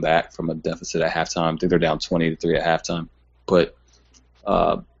them come back from a deficit at halftime. I think they're down 20-3 at halftime. But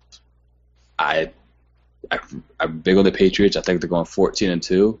I'm big on the Patriots. I think they're going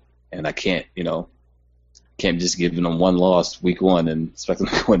 14-2, and I can't can't just give them one loss week one and expect them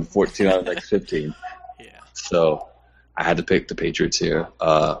to win 14 out of the next 15. Yeah. So I had to pick the Patriots here.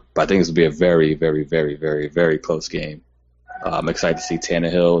 But I think this will be a very, very, very, very, very close game. I'm excited to see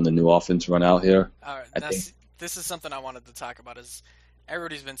Tannehill and the new offense run out here. All right, this is something I wanted to talk about. Is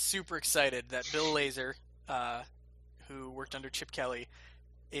everybody's been super excited that Bill Lazor, who worked under Chip Kelly,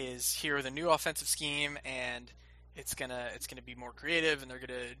 is here with a new offensive scheme, and it's gonna be more creative, and they're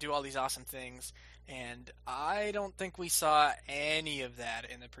gonna do all these awesome things. And I don't think we saw any of that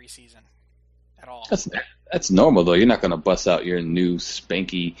in the preseason at all. That's normal though. You're not gonna bust out your new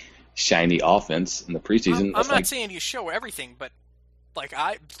spanky, shiny offense in the preseason. I'm not saying you show everything, but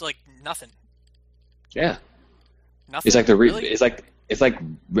nothing. Yeah. Nothing. It's like really? it's like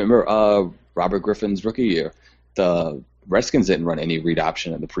remember Robert Griffin's rookie year. The Redskins didn't run any read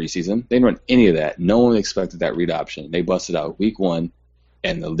option in the preseason. They didn't run any of that. No one expected that read option. They busted out week one,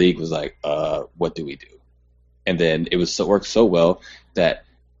 and the league was like, what do we do? And then it worked so well that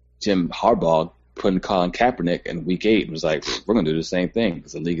Jim Harbaugh put in Colin Kaepernick in week 8 and was like, we're going to do the same thing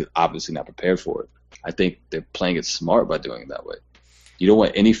because the league is obviously not prepared for it. I think they're playing it smart by doing it that way. You don't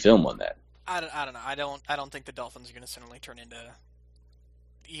want any film on that. I don't know. I don't think the Dolphins are going to suddenly turn into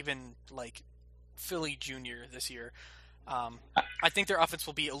even like Philly Jr. this year. I think their offense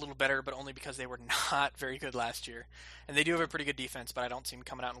will be a little better, but only because they were not very good last year. And they do have a pretty good defense, but I don't see them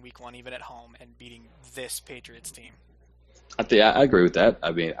coming out in week 1, even at home, and beating this Patriots team. I agree with that.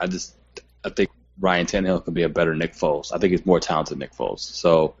 I mean, I think Ryan Tannehill can be a better Nick Foles. I think he's more talented than Nick Foles.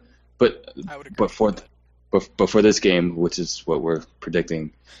 So, but for this game, which is what we're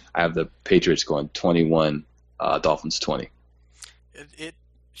predicting, I have the Patriots going 21, Dolphins 20. It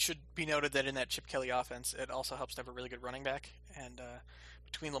should be noted that in that Chip Kelly offense, it also helps to have a really good running back. And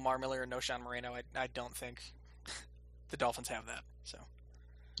between Lamar Miller and Noshawn Moreno, I don't think the Dolphins have that. So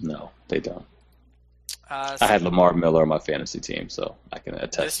no, they don't. I had Lamar Miller on my fantasy team, so I can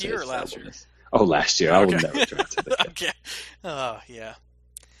attest to this year or last year? Oh, last year. Okay. I would never draft him again. Okay. Oh, yeah.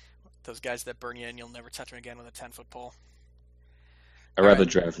 Those guys that burn you and you'll never touch them again with a 10-foot pole. I'd rather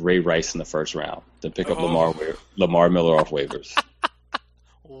draft Ray Rice in the first round than pick up Lamar Miller off waivers.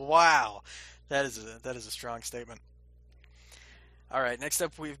 Wow. That is a strong statement. All right, next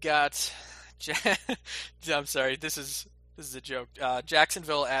up we've got I'm sorry, this is a joke.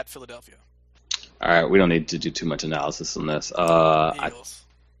 Jacksonville at Philadelphia. All right, we don't need to do too much analysis on this. Eagles.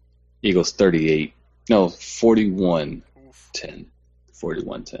 Eagles 38. No, 41-10.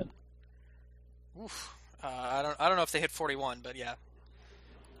 41-10. Oof. I don't know if they hit 41, but yeah.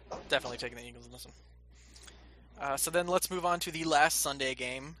 Definitely taking the Eagles in this one. So then let's move on to the last Sunday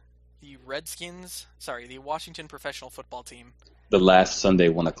game. The Washington Professional Football Team. The last Sunday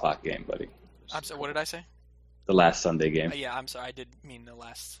 1 o'clock game, buddy. I'm sorry, what did I say? The last Sunday game. Yeah, I'm sorry, I did mean the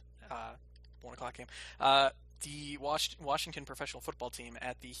last 1 o'clock game. The Washington Professional Football Team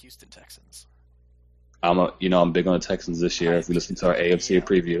at the Houston Texans. I'm big on the Texans this year. If you listen to our AFC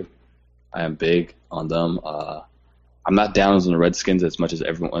preview, I am big on them. I'm not down on the Redskins as much as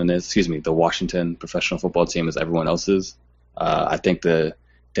everyone is. The Washington Professional Football Team as everyone else is. I think the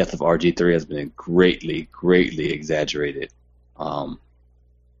death of RG3 has been greatly, greatly exaggerated.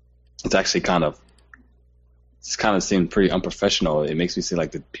 It's actually kind of seemed pretty unprofessional. It makes me see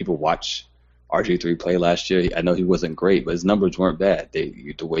like the people watch RG3 play last year. I know he wasn't great, but his numbers weren't bad.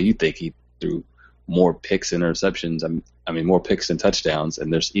 The way you think he threw more picks and interceptions, more picks and touchdowns,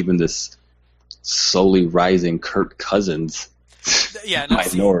 and there's even this slowly rising Kirk Cousins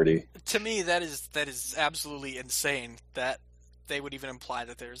minority. To me, that is absolutely insane that they would even imply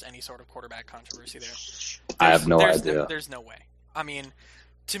that there's any sort of quarterback controversy there. I have no idea. There's no way. I mean,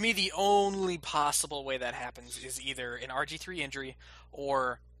 to me, the only possible way that happens is either an RG3 injury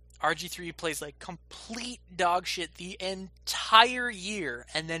or RG3 plays like complete dog shit the entire year,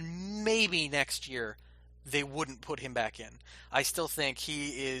 and then maybe next year they wouldn't put him back in. I still think he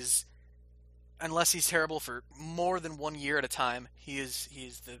is, unless he's terrible for more than 1 year at a time, he is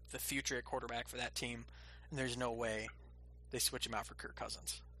the future at quarterback for that team, and there's no way they switch him out for Kirk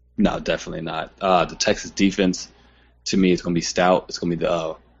Cousins. No, definitely not. The Texas defense, to me, is going to be stout. It's going to be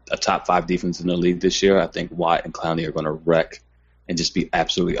a top 5 defense in the league this year. I think Watt and Clowney are going to wreck and just be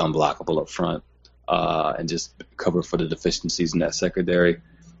absolutely unblockable up front, and just cover for the deficiencies in that secondary.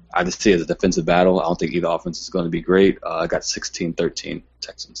 I just see it as a defensive battle. I don't think either offense is going to be great. I got 16-13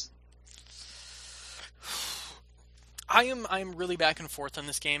 Texans. I'm really back and forth on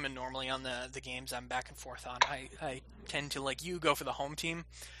this game, and normally on the games I'm back and forth on, I tend to, like you, go for the home team.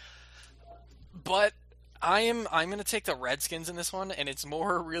 But I'm going to take the Redskins in this one, and it's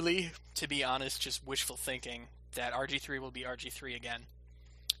more really, to be honest, just wishful thinking that RG3 will be RG3 again.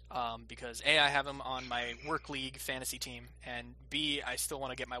 because A, I have him on my work league fantasy team, and B, I still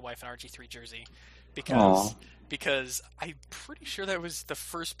want to get my wife an RG3 jersey because Aw. because I'm pretty sure that was the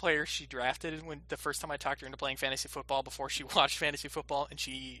first player she drafted when the first time I talked her into playing fantasy football before she watched fantasy football, and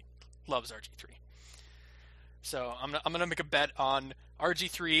she loves RG3. So I'm gonna make a bet on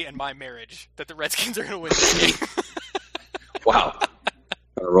RG3 and my marriage that the Redskins are gonna win this game. Wow.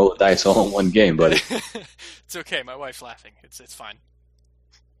 Gonna roll the dice all in one game, buddy. It's okay. My wife's laughing. It's fine.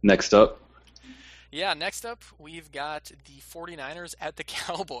 Next up, Yeah, next up, we've got the 49ers at the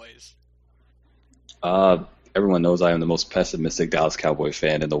Cowboys. everyone knows I am the most pessimistic Dallas Cowboy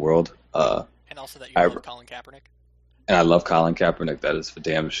fan in the world. And also that you I, love Colin Kaepernick. and I love Colin Kaepernick. That is for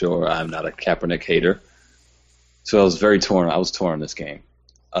damn sure. I'm not a Kaepernick hater. So I was very torn. I was torn in this game.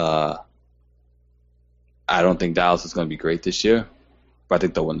 Uh, I don't think Dallas is going to be great this year, but I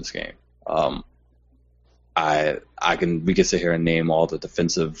think they'll win this game. We can sit here and name all the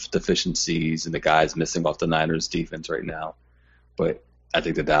defensive deficiencies and the guys missing off the Niners defense right now, but I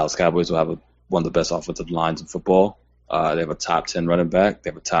think the Dallas Cowboys will have one of the best offensive lines in football. They have a top 10 running back, they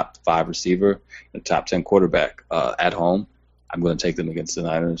have a top 5 receiver, and a top 10 quarterback at home. I'm going to take them against the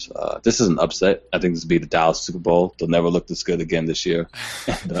Niners. This is an upset. I think this will be the Dallas Super Bowl. They'll never look this good again this year.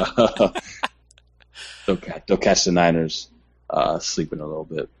 And, they'll catch the Niners sleeping a little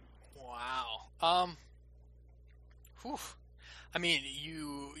bit. Wow. Whew. I mean,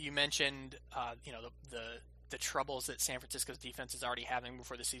 you mentioned the troubles that San Francisco's defense is already having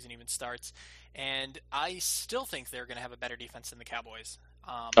before the season even starts, and I still think they're going to have a better defense than the Cowboys.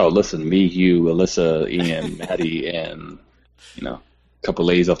 Oh, listen, me, you, Alyssa, Ian, Maddie, and a couple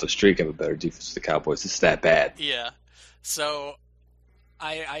ladies off the street have a better defense than the Cowboys. It's that bad. Yeah. So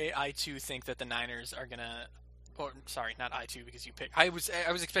I too think that the Niners are gonna. Or sorry, not I too, because you picked. I was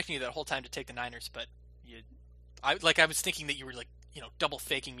expecting you that whole time to take the Niners, but I was thinking that you were double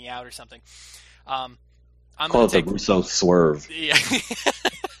faking me out or something. I'm Call it the Russo swerve. Yeah.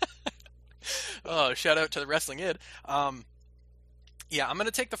 Oh, shout out to the Wrestling Id. Yeah, I'm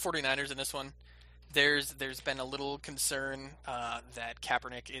gonna take the 49ers in this one. There's been a little concern that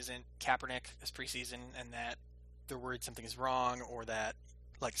Kaepernick isn't Kaepernick this preseason, and that they're worried something is wrong, or that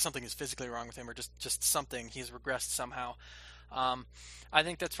something is physically wrong with him, or just something, he's regressed somehow. I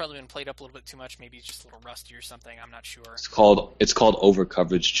think that's probably been played up a little bit too much. Maybe he's just a little rusty or something. I'm not sure. It's called over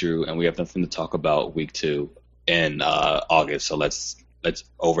coverage, Drew, and we have nothing to talk about week 2 in August. So let's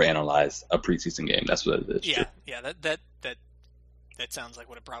overanalyze a preseason game. That's what it is. Yeah, Drew. Yeah. That sounds like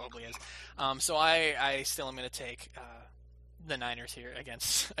what it probably is. So I still am going to take the Niners here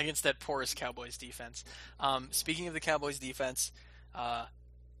against that porous Cowboys defense. Speaking of the Cowboys defense,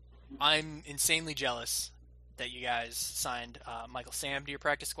 I'm insanely jealous that you guys signed Michael Sam to your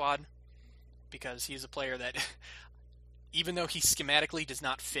practice squad, because he's a player that, even though he schematically does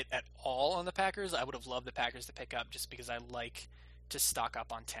not fit at all on the Packers, I would have loved the Packers to pick up, just because I like to stock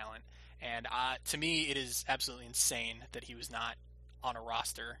up on talent. And to me, it is absolutely insane that he was not on a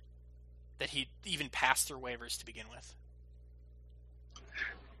roster, that he even passed through waivers to begin with.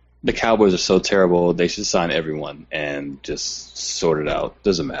 The Cowboys are so terrible, they should sign everyone and just sort it out.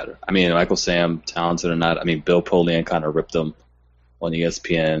 Doesn't matter. I mean, Michael Sam, talented or not, I mean, Bill Polian kind of ripped him on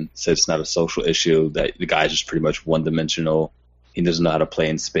ESPN, said it's not a social issue, that the guy's just pretty much one-dimensional. He doesn't know how to play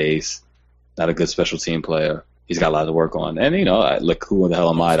in space, not a good special team player. He's got a lot to work on. And, who the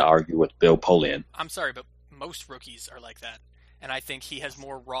hell am I to argue with Bill Polian? I'm sorry, but most rookies are like that. And I think he has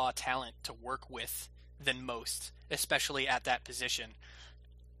more raw talent to work with than most, especially at that position.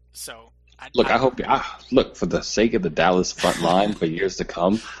 So, I hope for the sake of the Dallas front line for years to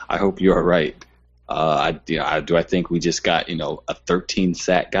come, I hope you're right. Do I think we just got a 13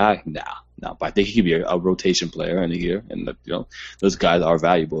 sack guy? No, but I think he could be a rotation player in a year, and those guys are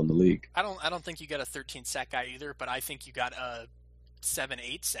valuable in the league. I don't think you got a 13 sack guy either, but I think you got a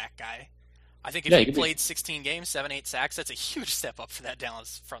 7-8 sack guy. I think if he played 16 games, 7-8 sacks, that's a huge step up for that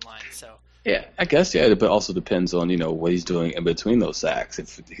Dallas front line. So. Yeah, I guess, yeah, but also depends on, what he's doing in between those sacks.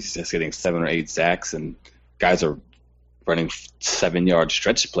 If he's just getting 7 or 8 sacks and guys are running 7-yard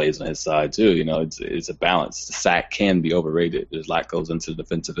stretch plays on his side too, it's a balance. The sack can be overrated. There's a lot goes into the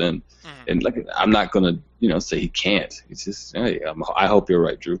defensive end. Mm-hmm. And I'm not going to, say he can't. It's just, I hope you're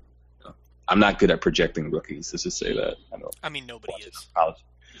right, Drew. I'm not good at projecting rookies. Let's just say that. I mean, nobody is.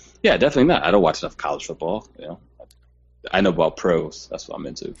 Yeah, definitely not. I don't watch enough college football. I know about pros. That's what I'm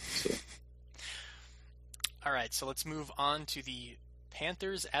into. So. All right, so let's move on to the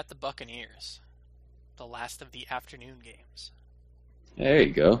Panthers at the Buccaneers, the last of the afternoon games. There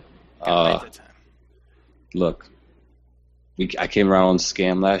you go. Look, I came around on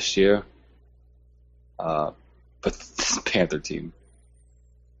Scam last year, but this Panther team,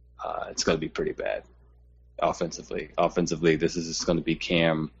 it's going to be pretty bad offensively. Offensively, this is just going to be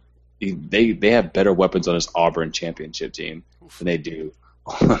Cam. They have better weapons on this Auburn championship team than they do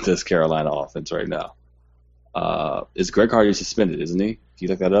on this Carolina offense right now. Is Greg Hardy suspended, isn't he? Can you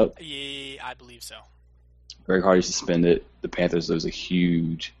look that up? Yeah, I believe so. Greg Hardy suspended. The Panthers lose a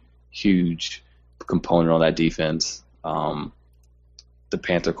huge component on that defense. The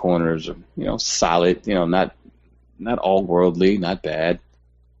Panther corners are, solid. Not all worldly, not bad.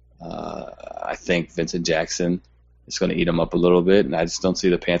 I think Vincent Jackson is going to eat them up a little bit, and I just don't see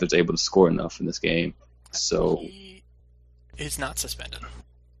the Panthers able to score enough in this game. So he is not suspended.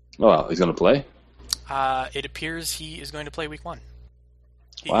 Oh, he's going to play? It appears he is going to play week 1.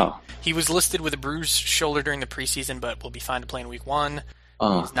 Wow. He was listed with a bruised shoulder during the preseason, but will be fine to play in week 1.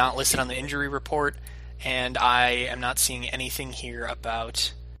 He's not listed on the injury report, and I am not seeing anything here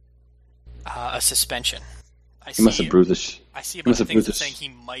about a suspension. He must have bruised his. I see a bunch of things that saying he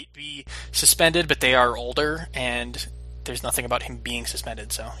might be suspended, but they are older, and there's nothing about him being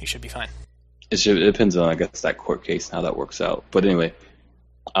suspended, so he should be fine. It depends on, I guess, that court case and how that works out. But anyway,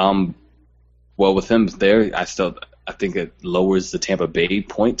 well, with him there, I think it lowers the Tampa Bay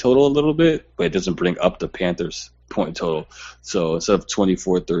point total a little bit, but it doesn't bring up the Panthers point total. So instead of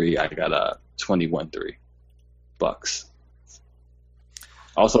 24-3, I got a 21-3 Bucks.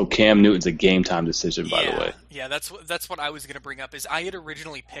 Also, Cam Newton's a game time decision, by the way. Yeah, that's what I was going to bring up. Is I had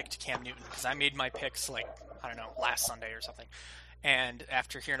originally picked Cam Newton because I made my picks last Sunday or something, and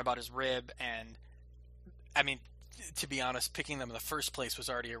after hearing about his rib, and I mean, to be honest, picking them in the first place was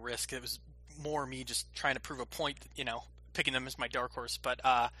already a risk. It was more me just trying to prove a point, picking them as my dark horse. But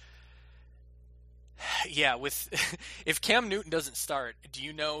if Cam Newton doesn't start, do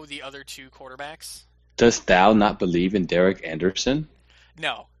you know the other 2 quarterbacks? Dost thou not believe in Derek Anderson?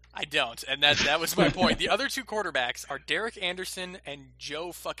 No, I don't, and that was my point. The other 2 quarterbacks are Derek Anderson and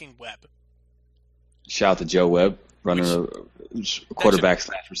Joe fucking Webb. Shout out to Joe Webb, running a quarterback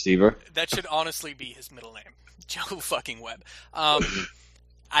 / receiver. That should honestly be his middle name, Joe fucking Webb. I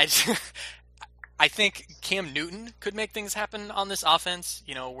think Cam Newton could make things happen on this offense,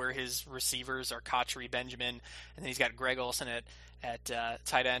 where his receivers are Kotchery, Benjamin, and then he's got Greg Olsen at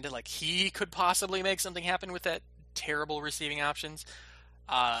tight end. Like, he could possibly make something happen with that terrible receiving options.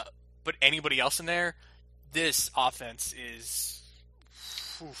 But anybody else in there, this offense is...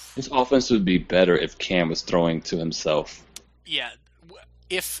 Oof. This offense would be better if Cam was throwing to himself. Yeah.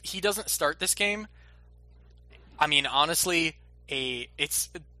 If he doesn't start this game, I mean, honestly, they're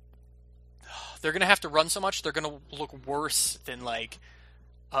going to have to run so much, they're going to look worse than, like,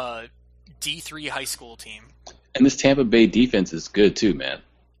 a D3 high school team. And this Tampa Bay defense is good, too, man.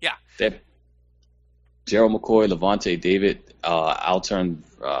 Yeah. They have Gerald McCoy, Levante David, Altern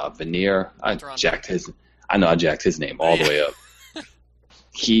Veneer. I jacked his name all the way up.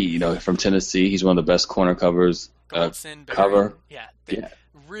 He, from Tennessee, he's one of the best corner covers. Cover. Yeah.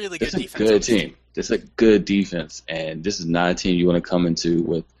 Really good defense. It's a good team. This is a good defense, and this is not a team you want to come into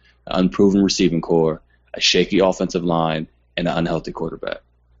with an unproven receiving core, a shaky offensive line, and an unhealthy quarterback.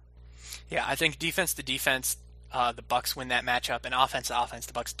 Yeah, I think defense to defense, the Bucks win that matchup, and offense to offense,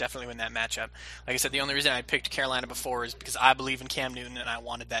 the Bucks definitely win that matchup. Like I said, the only reason I picked Carolina before is because I believe in Cam Newton, and I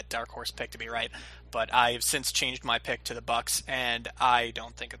wanted that dark horse pick to be right. But I have since changed my pick to the Bucks, and I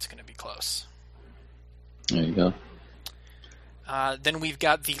don't think it's going to be close. There you go. Then we've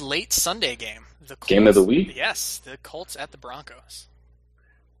got the late Sunday game. The Colts, game of the week? Yes, the Colts at the Broncos.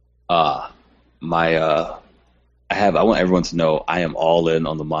 I want everyone to know I am all in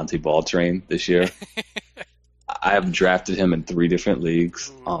on the Monty Ball train this year. I have drafted him in 3 different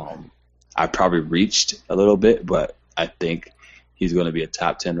leagues. I probably reached a little bit, but I think he's going to be a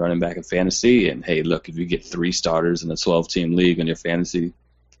top 10 running back in fantasy. And hey, look, if you get 3 starters in a 12-team league in your fantasy,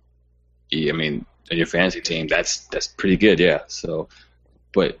 in your fantasy team, that's pretty good, yeah. So,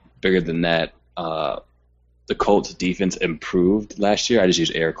 but bigger than that, the Colts defense improved last year. I just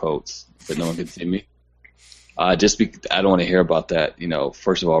use air quotes, but no one can see me. I don't want to hear about that.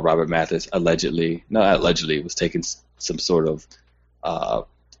 First of all, Robert Mathis was taking some sort of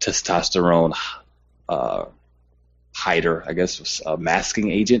testosterone hider, I guess, a masking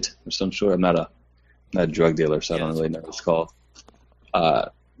agent of some sort. I'm not a drug dealer, so I don't really know what it's called.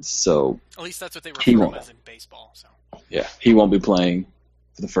 So at least that's what they refer to as in baseball. So yeah, he won't be playing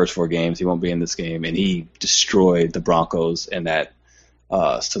for the first 4 games. He won't be in this game, and he destroyed the Broncos in that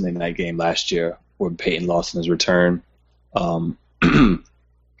Sunday night game last year, where Peyton lost in his return. The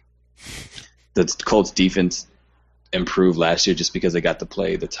Colts defense improved last year just because they got to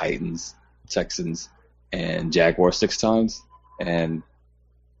play the Titans, Texans, and Jaguars 6 times, and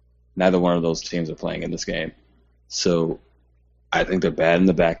neither one of those teams are playing in this game. So I think they're bad in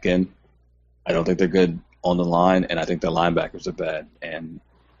the back end. I don't think they're good on the line, and I think the linebackers are bad. And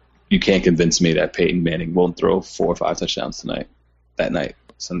you can't convince me that Peyton Manning won't throw 4 or 5 touchdowns that night,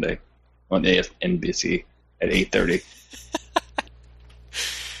 Sunday, on NBC at 8:30.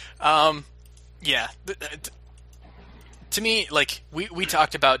 Yeah. To me, like we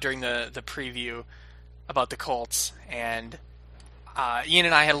talked about during the preview about the Colts, and Ian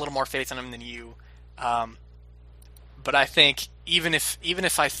and I had a little more faith in them than you. But I think even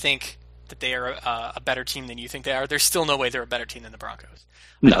if I think that they are a better team than you think they are, there's still no way they're a better team than the Broncos.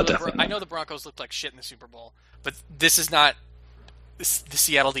 No, definitely not. I know the Broncos looked like shit in the Super Bowl, but this is not the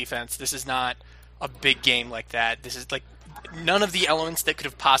Seattle defense. This is not a big game like that. This is like none of the elements that could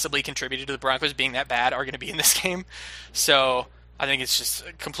have possibly contributed to the Broncos being that bad are going to be in this game. So I think it's just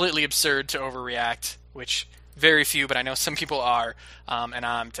completely absurd to overreact, which very few, but I know some people are, and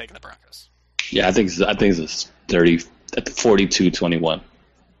I'm taking the Broncos. Yeah, I think it's 42-21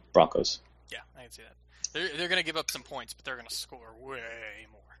 Broncos. Yeah, I can see that. They're going to give up some points, but they're going to score way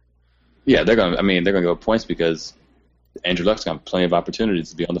more. Yeah, they're going to give up points because Andrew Luck's got plenty of opportunities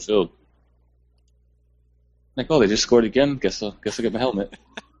to be on the field. Like, oh, they just scored again? Guess I'll get my helmet.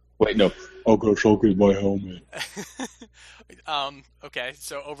 Wait, no. I'll get my helmet. Okay,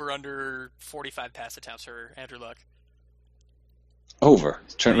 so over under 45 pass attempts for Andrew Luck. Over.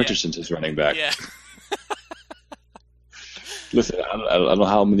 Trent Richardson's his running back. Yeah. Listen, I don't know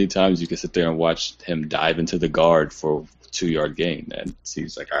how many times you can sit there and watch him dive into the guard for a 2-yard gain, and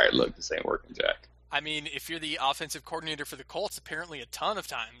he's like, all right, look, this ain't working, Jack. I mean, if you're the offensive coordinator for the Colts, apparently a ton of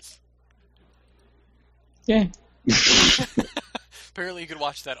times. Yeah. Apparently you could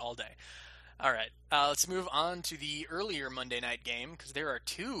watch that all day. All right, let's move on to the earlier Monday night game, because there are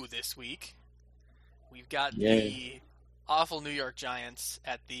 2 this week. We've got the awful New York Giants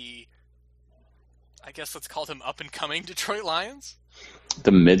at the, I guess let's call them up-and-coming Detroit Lions.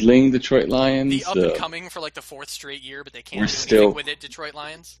 The middling Detroit Lions. The up-and-coming for like the 4th straight year, but they can't do anything with it, Detroit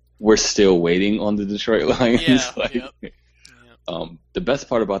Lions. We're still waiting on the Detroit Lions. Yeah, yep. The best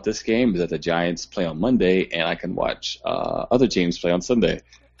part about this game is that the Giants play on Monday, and I can watch other teams play on Sunday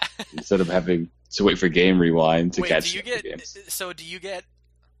instead of having to wait for Game Rewind to catch the games. So do you get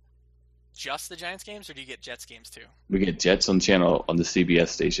just the Giants games, or do you get Jets games too? We get Jets on the CBS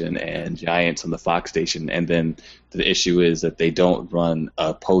station and Giants on the Fox station, and then the issue is that they don't run a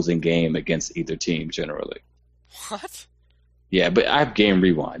opposing game against either team generally. What? Yeah, but I have Game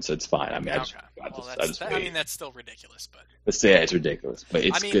Rewind, so it's fine. I mean, okay. I mean, that's still ridiculous, but it's ridiculous, but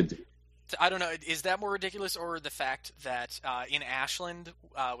it's good. I don't know. Is that more ridiculous, or the fact that in Ashland,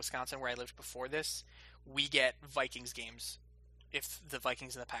 Wisconsin, where I lived before this, we get Vikings games if the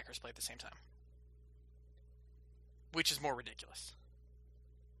Vikings and the Packers play at the same time? Which is more ridiculous?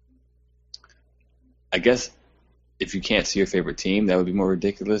 I guess if you can't see your favorite team, that would be more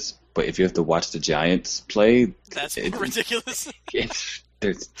ridiculous. But if you have to watch the Giants play, that's more ridiculous.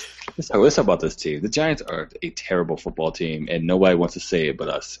 Let's talk about this team. The Giants are a terrible football team, and nobody wants to say it but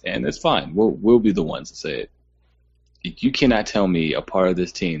us. And it's fine. We'll be the ones to say it. You cannot tell me a part of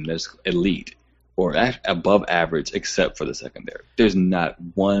this team that's elite or above average except for the secondary. There's not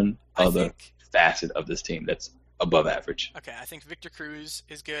one other facet of this team that's above average. Okay, I think Victor Cruz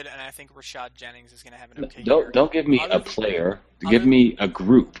is good, and I think Rashad Jennings is going to have an okay year. Don't give me a player. Give me a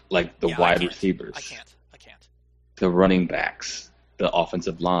group, like the wide receivers. I can't. The running backs, the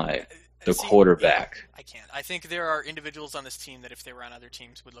offensive line, the quarterback. Yeah, I can't. I think there are individuals on this team that if they were on other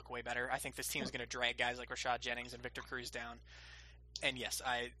teams would look way better. I think this team is going to drag guys like Rashad Jennings and Victor Cruz down. And yes,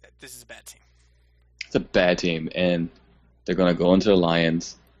 this is a bad team. It's a bad team, and they're going to go into the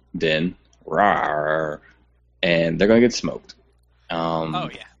Lions den, rawr, and they're going to get smoked.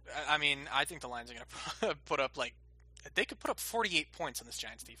 Oh, yeah. I mean, I think the Lions are going to put up, they could put up 48 points on this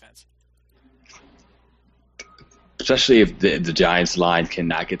Giants defense. Especially if the Giants line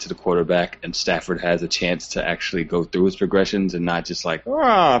cannot get to the quarterback and Stafford has a chance to actually go through his progressions and not just like,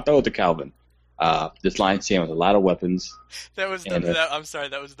 throw it to Calvin. This Lions team has a lot of weapons. I'm sorry,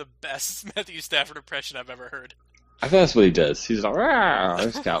 that was the best Matthew Stafford impression I've ever heard. I think that's what he does. He's like,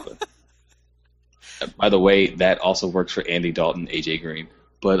 there's Calvin. By the way, that also works for Andy Dalton, AJ Green.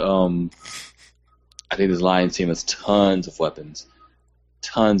 But I think this Lions team has tons of weapons.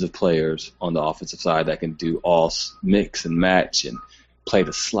 Tons of players on the offensive side that can do all mix and match and play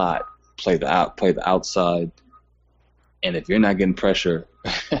the slot, play the outside. And if you're not getting pressure,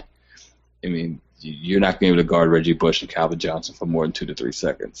 I mean, you're not going to be able to guard Reggie Bush and Calvin Johnson for more than 2 to 3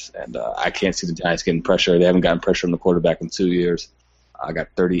 seconds. And I can't see the Giants getting pressure. They haven't gotten pressure on the quarterback in 2 years. I got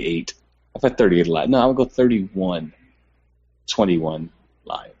 38. I've had 38 a lot. No, I'll go 31-21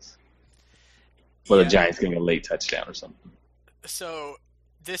 Lions. Well, the Giants getting a late touchdown or something. So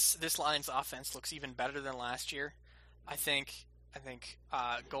this Lions offense looks even better than last year. I think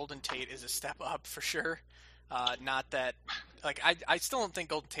Golden Tate is a step up for sure. Not that I still don't think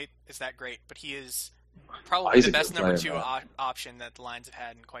Golden Tate is that great, but he is probably the best number two option that the Lions have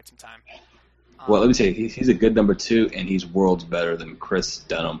had in quite some time. Well, let me tell you, he's a good number 2, and he's worlds better than Chris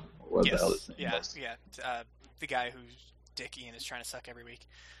Dunham. Yes, the guy whose dick Ian is trying to suck every week.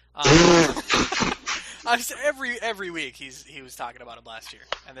 Every week he was talking about him last year,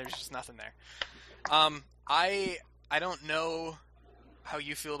 and there's just nothing there. I don't know how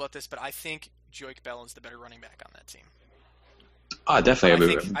you feel about this, but I think Joik Bell is the better running back on that team.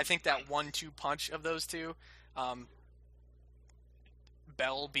 Definitely. I think that 1-2 punch of those two,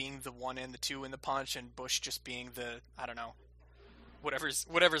 Bell being the 1 in, the 2 in the punch, and Bush just being the, I don't know, whatever's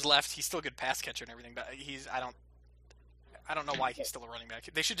left. He's still a good pass catcher and everything, but I don't know why he's still a running back.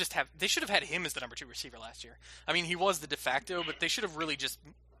 They should have had him as the number 2 receiver last year. I mean, he was the de facto, but they should have really just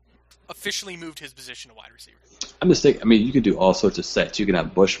officially moved his position to wide receiver. I'm mistaken. I mean, you can do all sorts of sets. You can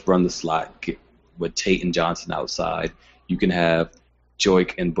have Bush run the slot with Tate and Johnson outside. You can have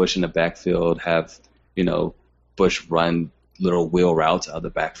Joik and Bush in the backfield. Have Bush run little wheel routes out of the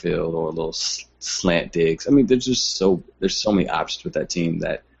backfield or little slant digs. I mean, there's so many options with that team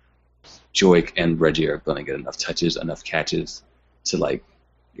that Joik and Reggie are going to get enough touches, enough catches to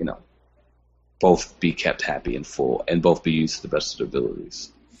both be kept happy and full, and both be used to the best of their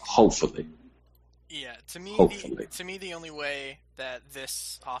abilities. Hopefully. Yeah, to me, the only way that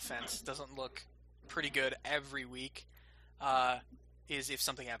this offense doesn't look pretty good every week is if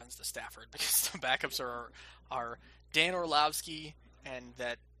something happens to Stafford, because the backups are Dan Orlovsky and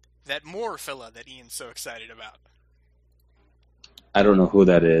that Moore fella that Ian's so excited about. I don't know who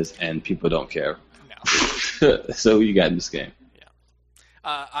that is, and people don't care. No. So who you got in this game? Yeah,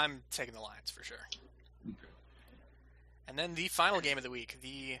 I'm taking the Lions for sure. Okay. And then the final game of the week,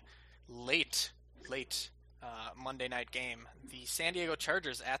 the late Monday night game, the San Diego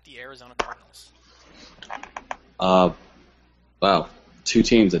Chargers at the Arizona Cardinals. Wow, 2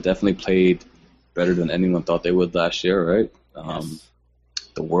 teams that definitely played better than anyone thought they would last year, right? Yes.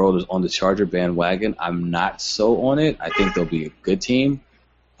 The world is on the Charger bandwagon. I'm not so on it. I think they'll be a good team.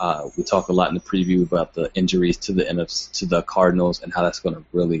 We talked a lot in the preview about the injuries to the Cardinals and how that's going to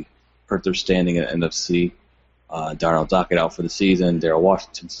really hurt their standing in the NFC. Darnell Dockett out for the season. Darrell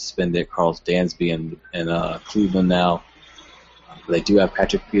Washington suspended. Carlos Dansby in Cleveland now. They do have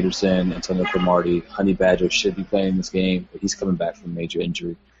Patrick Peterson, Antonio Cromartie. Honey Badger should be playing this game, but he's coming back from a major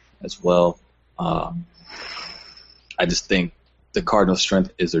injury as well. I just think the Cardinals'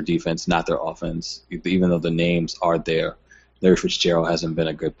 strength is their defense, not their offense, even though the names are there. Larry Fitzgerald hasn't been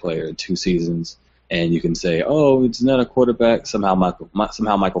a good player in 2 seasons, and you can say, oh, it's not a quarterback. Somehow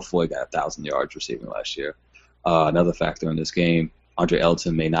Michael Floyd got 1,000 yards receiving last year. Another factor in this game, Andre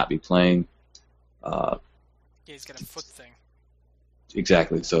Ellington may not be playing. Yeah, he's got a foot thing.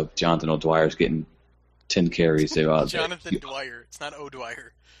 Exactly. So if Jonathan O'Dwyer's getting 10 carries, Jonathan Dwyer. It's not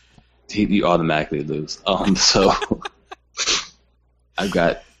O'Dwyer. You automatically lose. So I've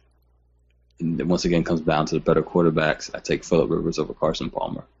got, and once again, comes down to the better quarterbacks. I take Phillip Rivers over Carson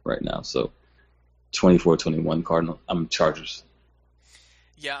Palmer right now. So 24-21 Chargers.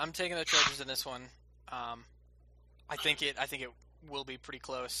 Yeah, I'm taking the Chargers in this one. I think it will be pretty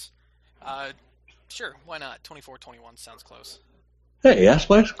close. Sure, why not? 24-21 sounds close. Hey, that's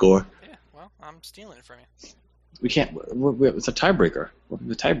my score. Yeah, well, I'm stealing it from you. We can't. It's a tiebreaker.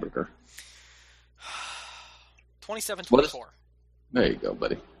 The tiebreaker. 27-24. There you go,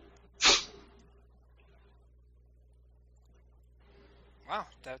 buddy. Wow,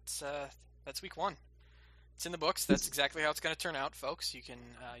 that's week 1. It's in the books. That's exactly how it's going to turn out, folks. You can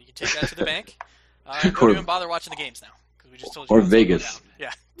take that to the bank. Don't even bother watching the games now, because we just told you. Or Vegas.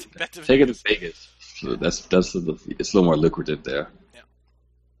 Yeah, take it to Vegas. So it's a little more lucrative there.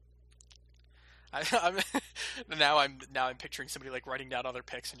 Now I'm picturing somebody like writing down all their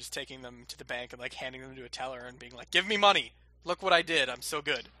picks and just taking them to the bank and like handing them to a teller and being like, "Give me money! Look what I did! I'm so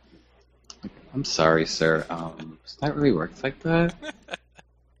good." I'm sorry, sir. It's not really works like that.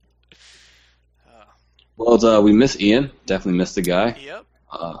 Well, we miss Ian. Definitely missed the guy. Yep.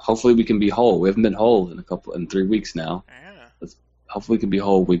 Hopefully we can be whole. We haven't been whole in 3 weeks now. Yeah. Hopefully we can be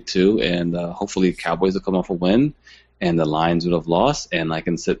whole week 2, and hopefully Cowboys will come off a win, and the Lions would have lost, and I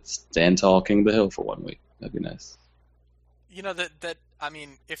can stand tall king of the hill for 1 week. That'd be nice. You know I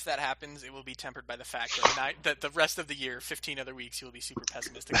mean, if that happens, it will be tempered by the fact that the rest of the year, 15 other weeks, you will be super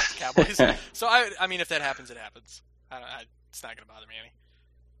pessimistic about the Cowboys. So I mean, if that happens, it happens. It's not going to bother me any.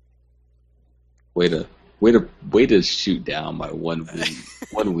 Way to shoot down by 1 week.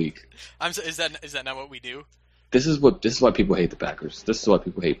 1 week. Is that not what we do? This is why people hate the Packers. This is why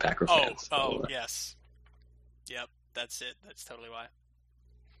people hate Packer fans. Oh, yes. Yep, that's it. That's totally why.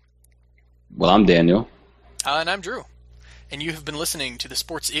 Well, I'm Daniel. And I'm Drew. And you have been listening to the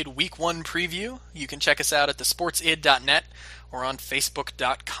Sports Id Week 1 preview. You can check us out at thesportsid.net or on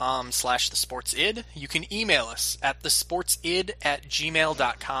facebook.com/thesportsid. You can email us at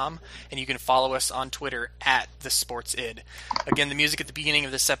thesportsid@gmail.com, and you can follow us on Twitter at thesportsid. Again, the music at the beginning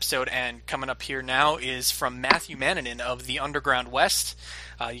of this episode and coming up here now is from Matthew Mannanen of The Underground West.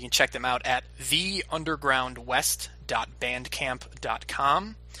 You can check them out at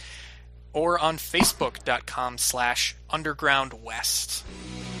theundergroundwest.bandcamp.com. or on facebook.com/undergroundwest.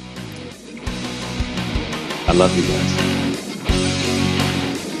 I love you guys.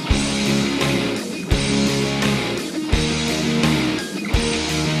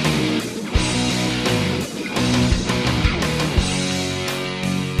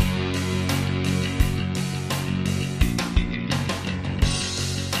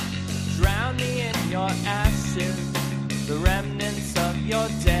 Drown me in your ashes, the remnants of your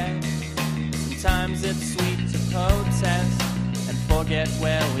dead. Sometimes it's sweet to protest and forget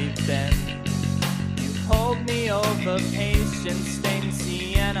where we've been. You hold me over patience, stained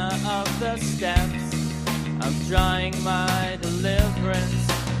sienna of the steps. I'm drawing my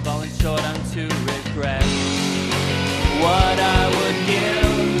deliverance, falling short unto regret. What I would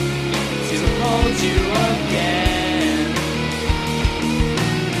give to hold you again.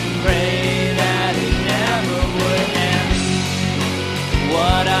 Pray that it never would end.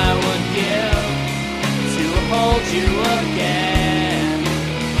 What I would give hold you again.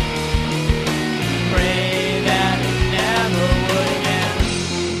 Pray that it never would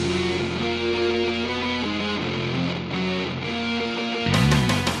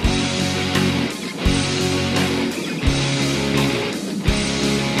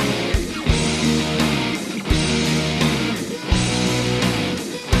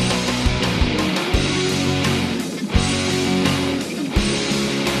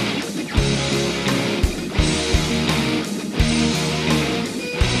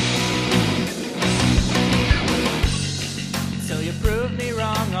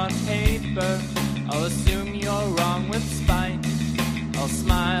I'll assume you're wrong with spite. I'll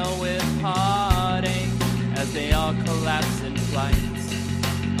smile with heartache as they all collapse in flight.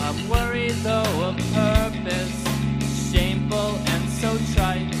 I'm worried though of purpose, shameful and so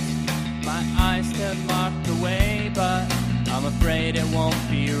trite. My eyes have marked the way, but I'm afraid it won't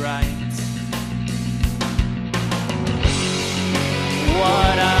be right.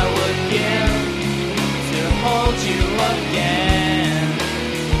 What I would give to hold you again.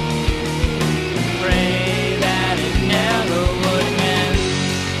 Pray that it never would end.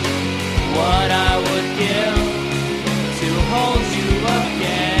 What I would give to hold you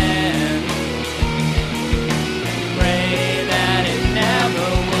again. Pray that it never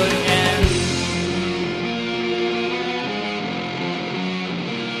would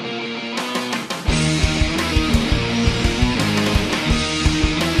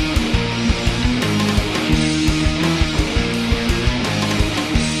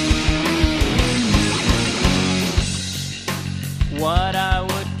What I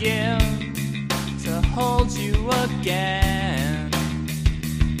would give to hold you again.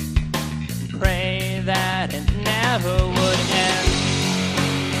 Pray that it never would end.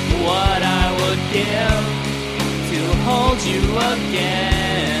 What I would give to hold you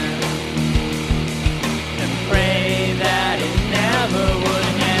again. And pray that it never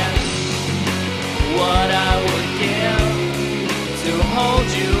would end. What I would give to hold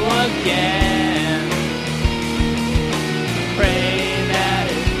you again. Pray that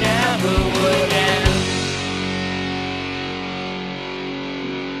it never would end.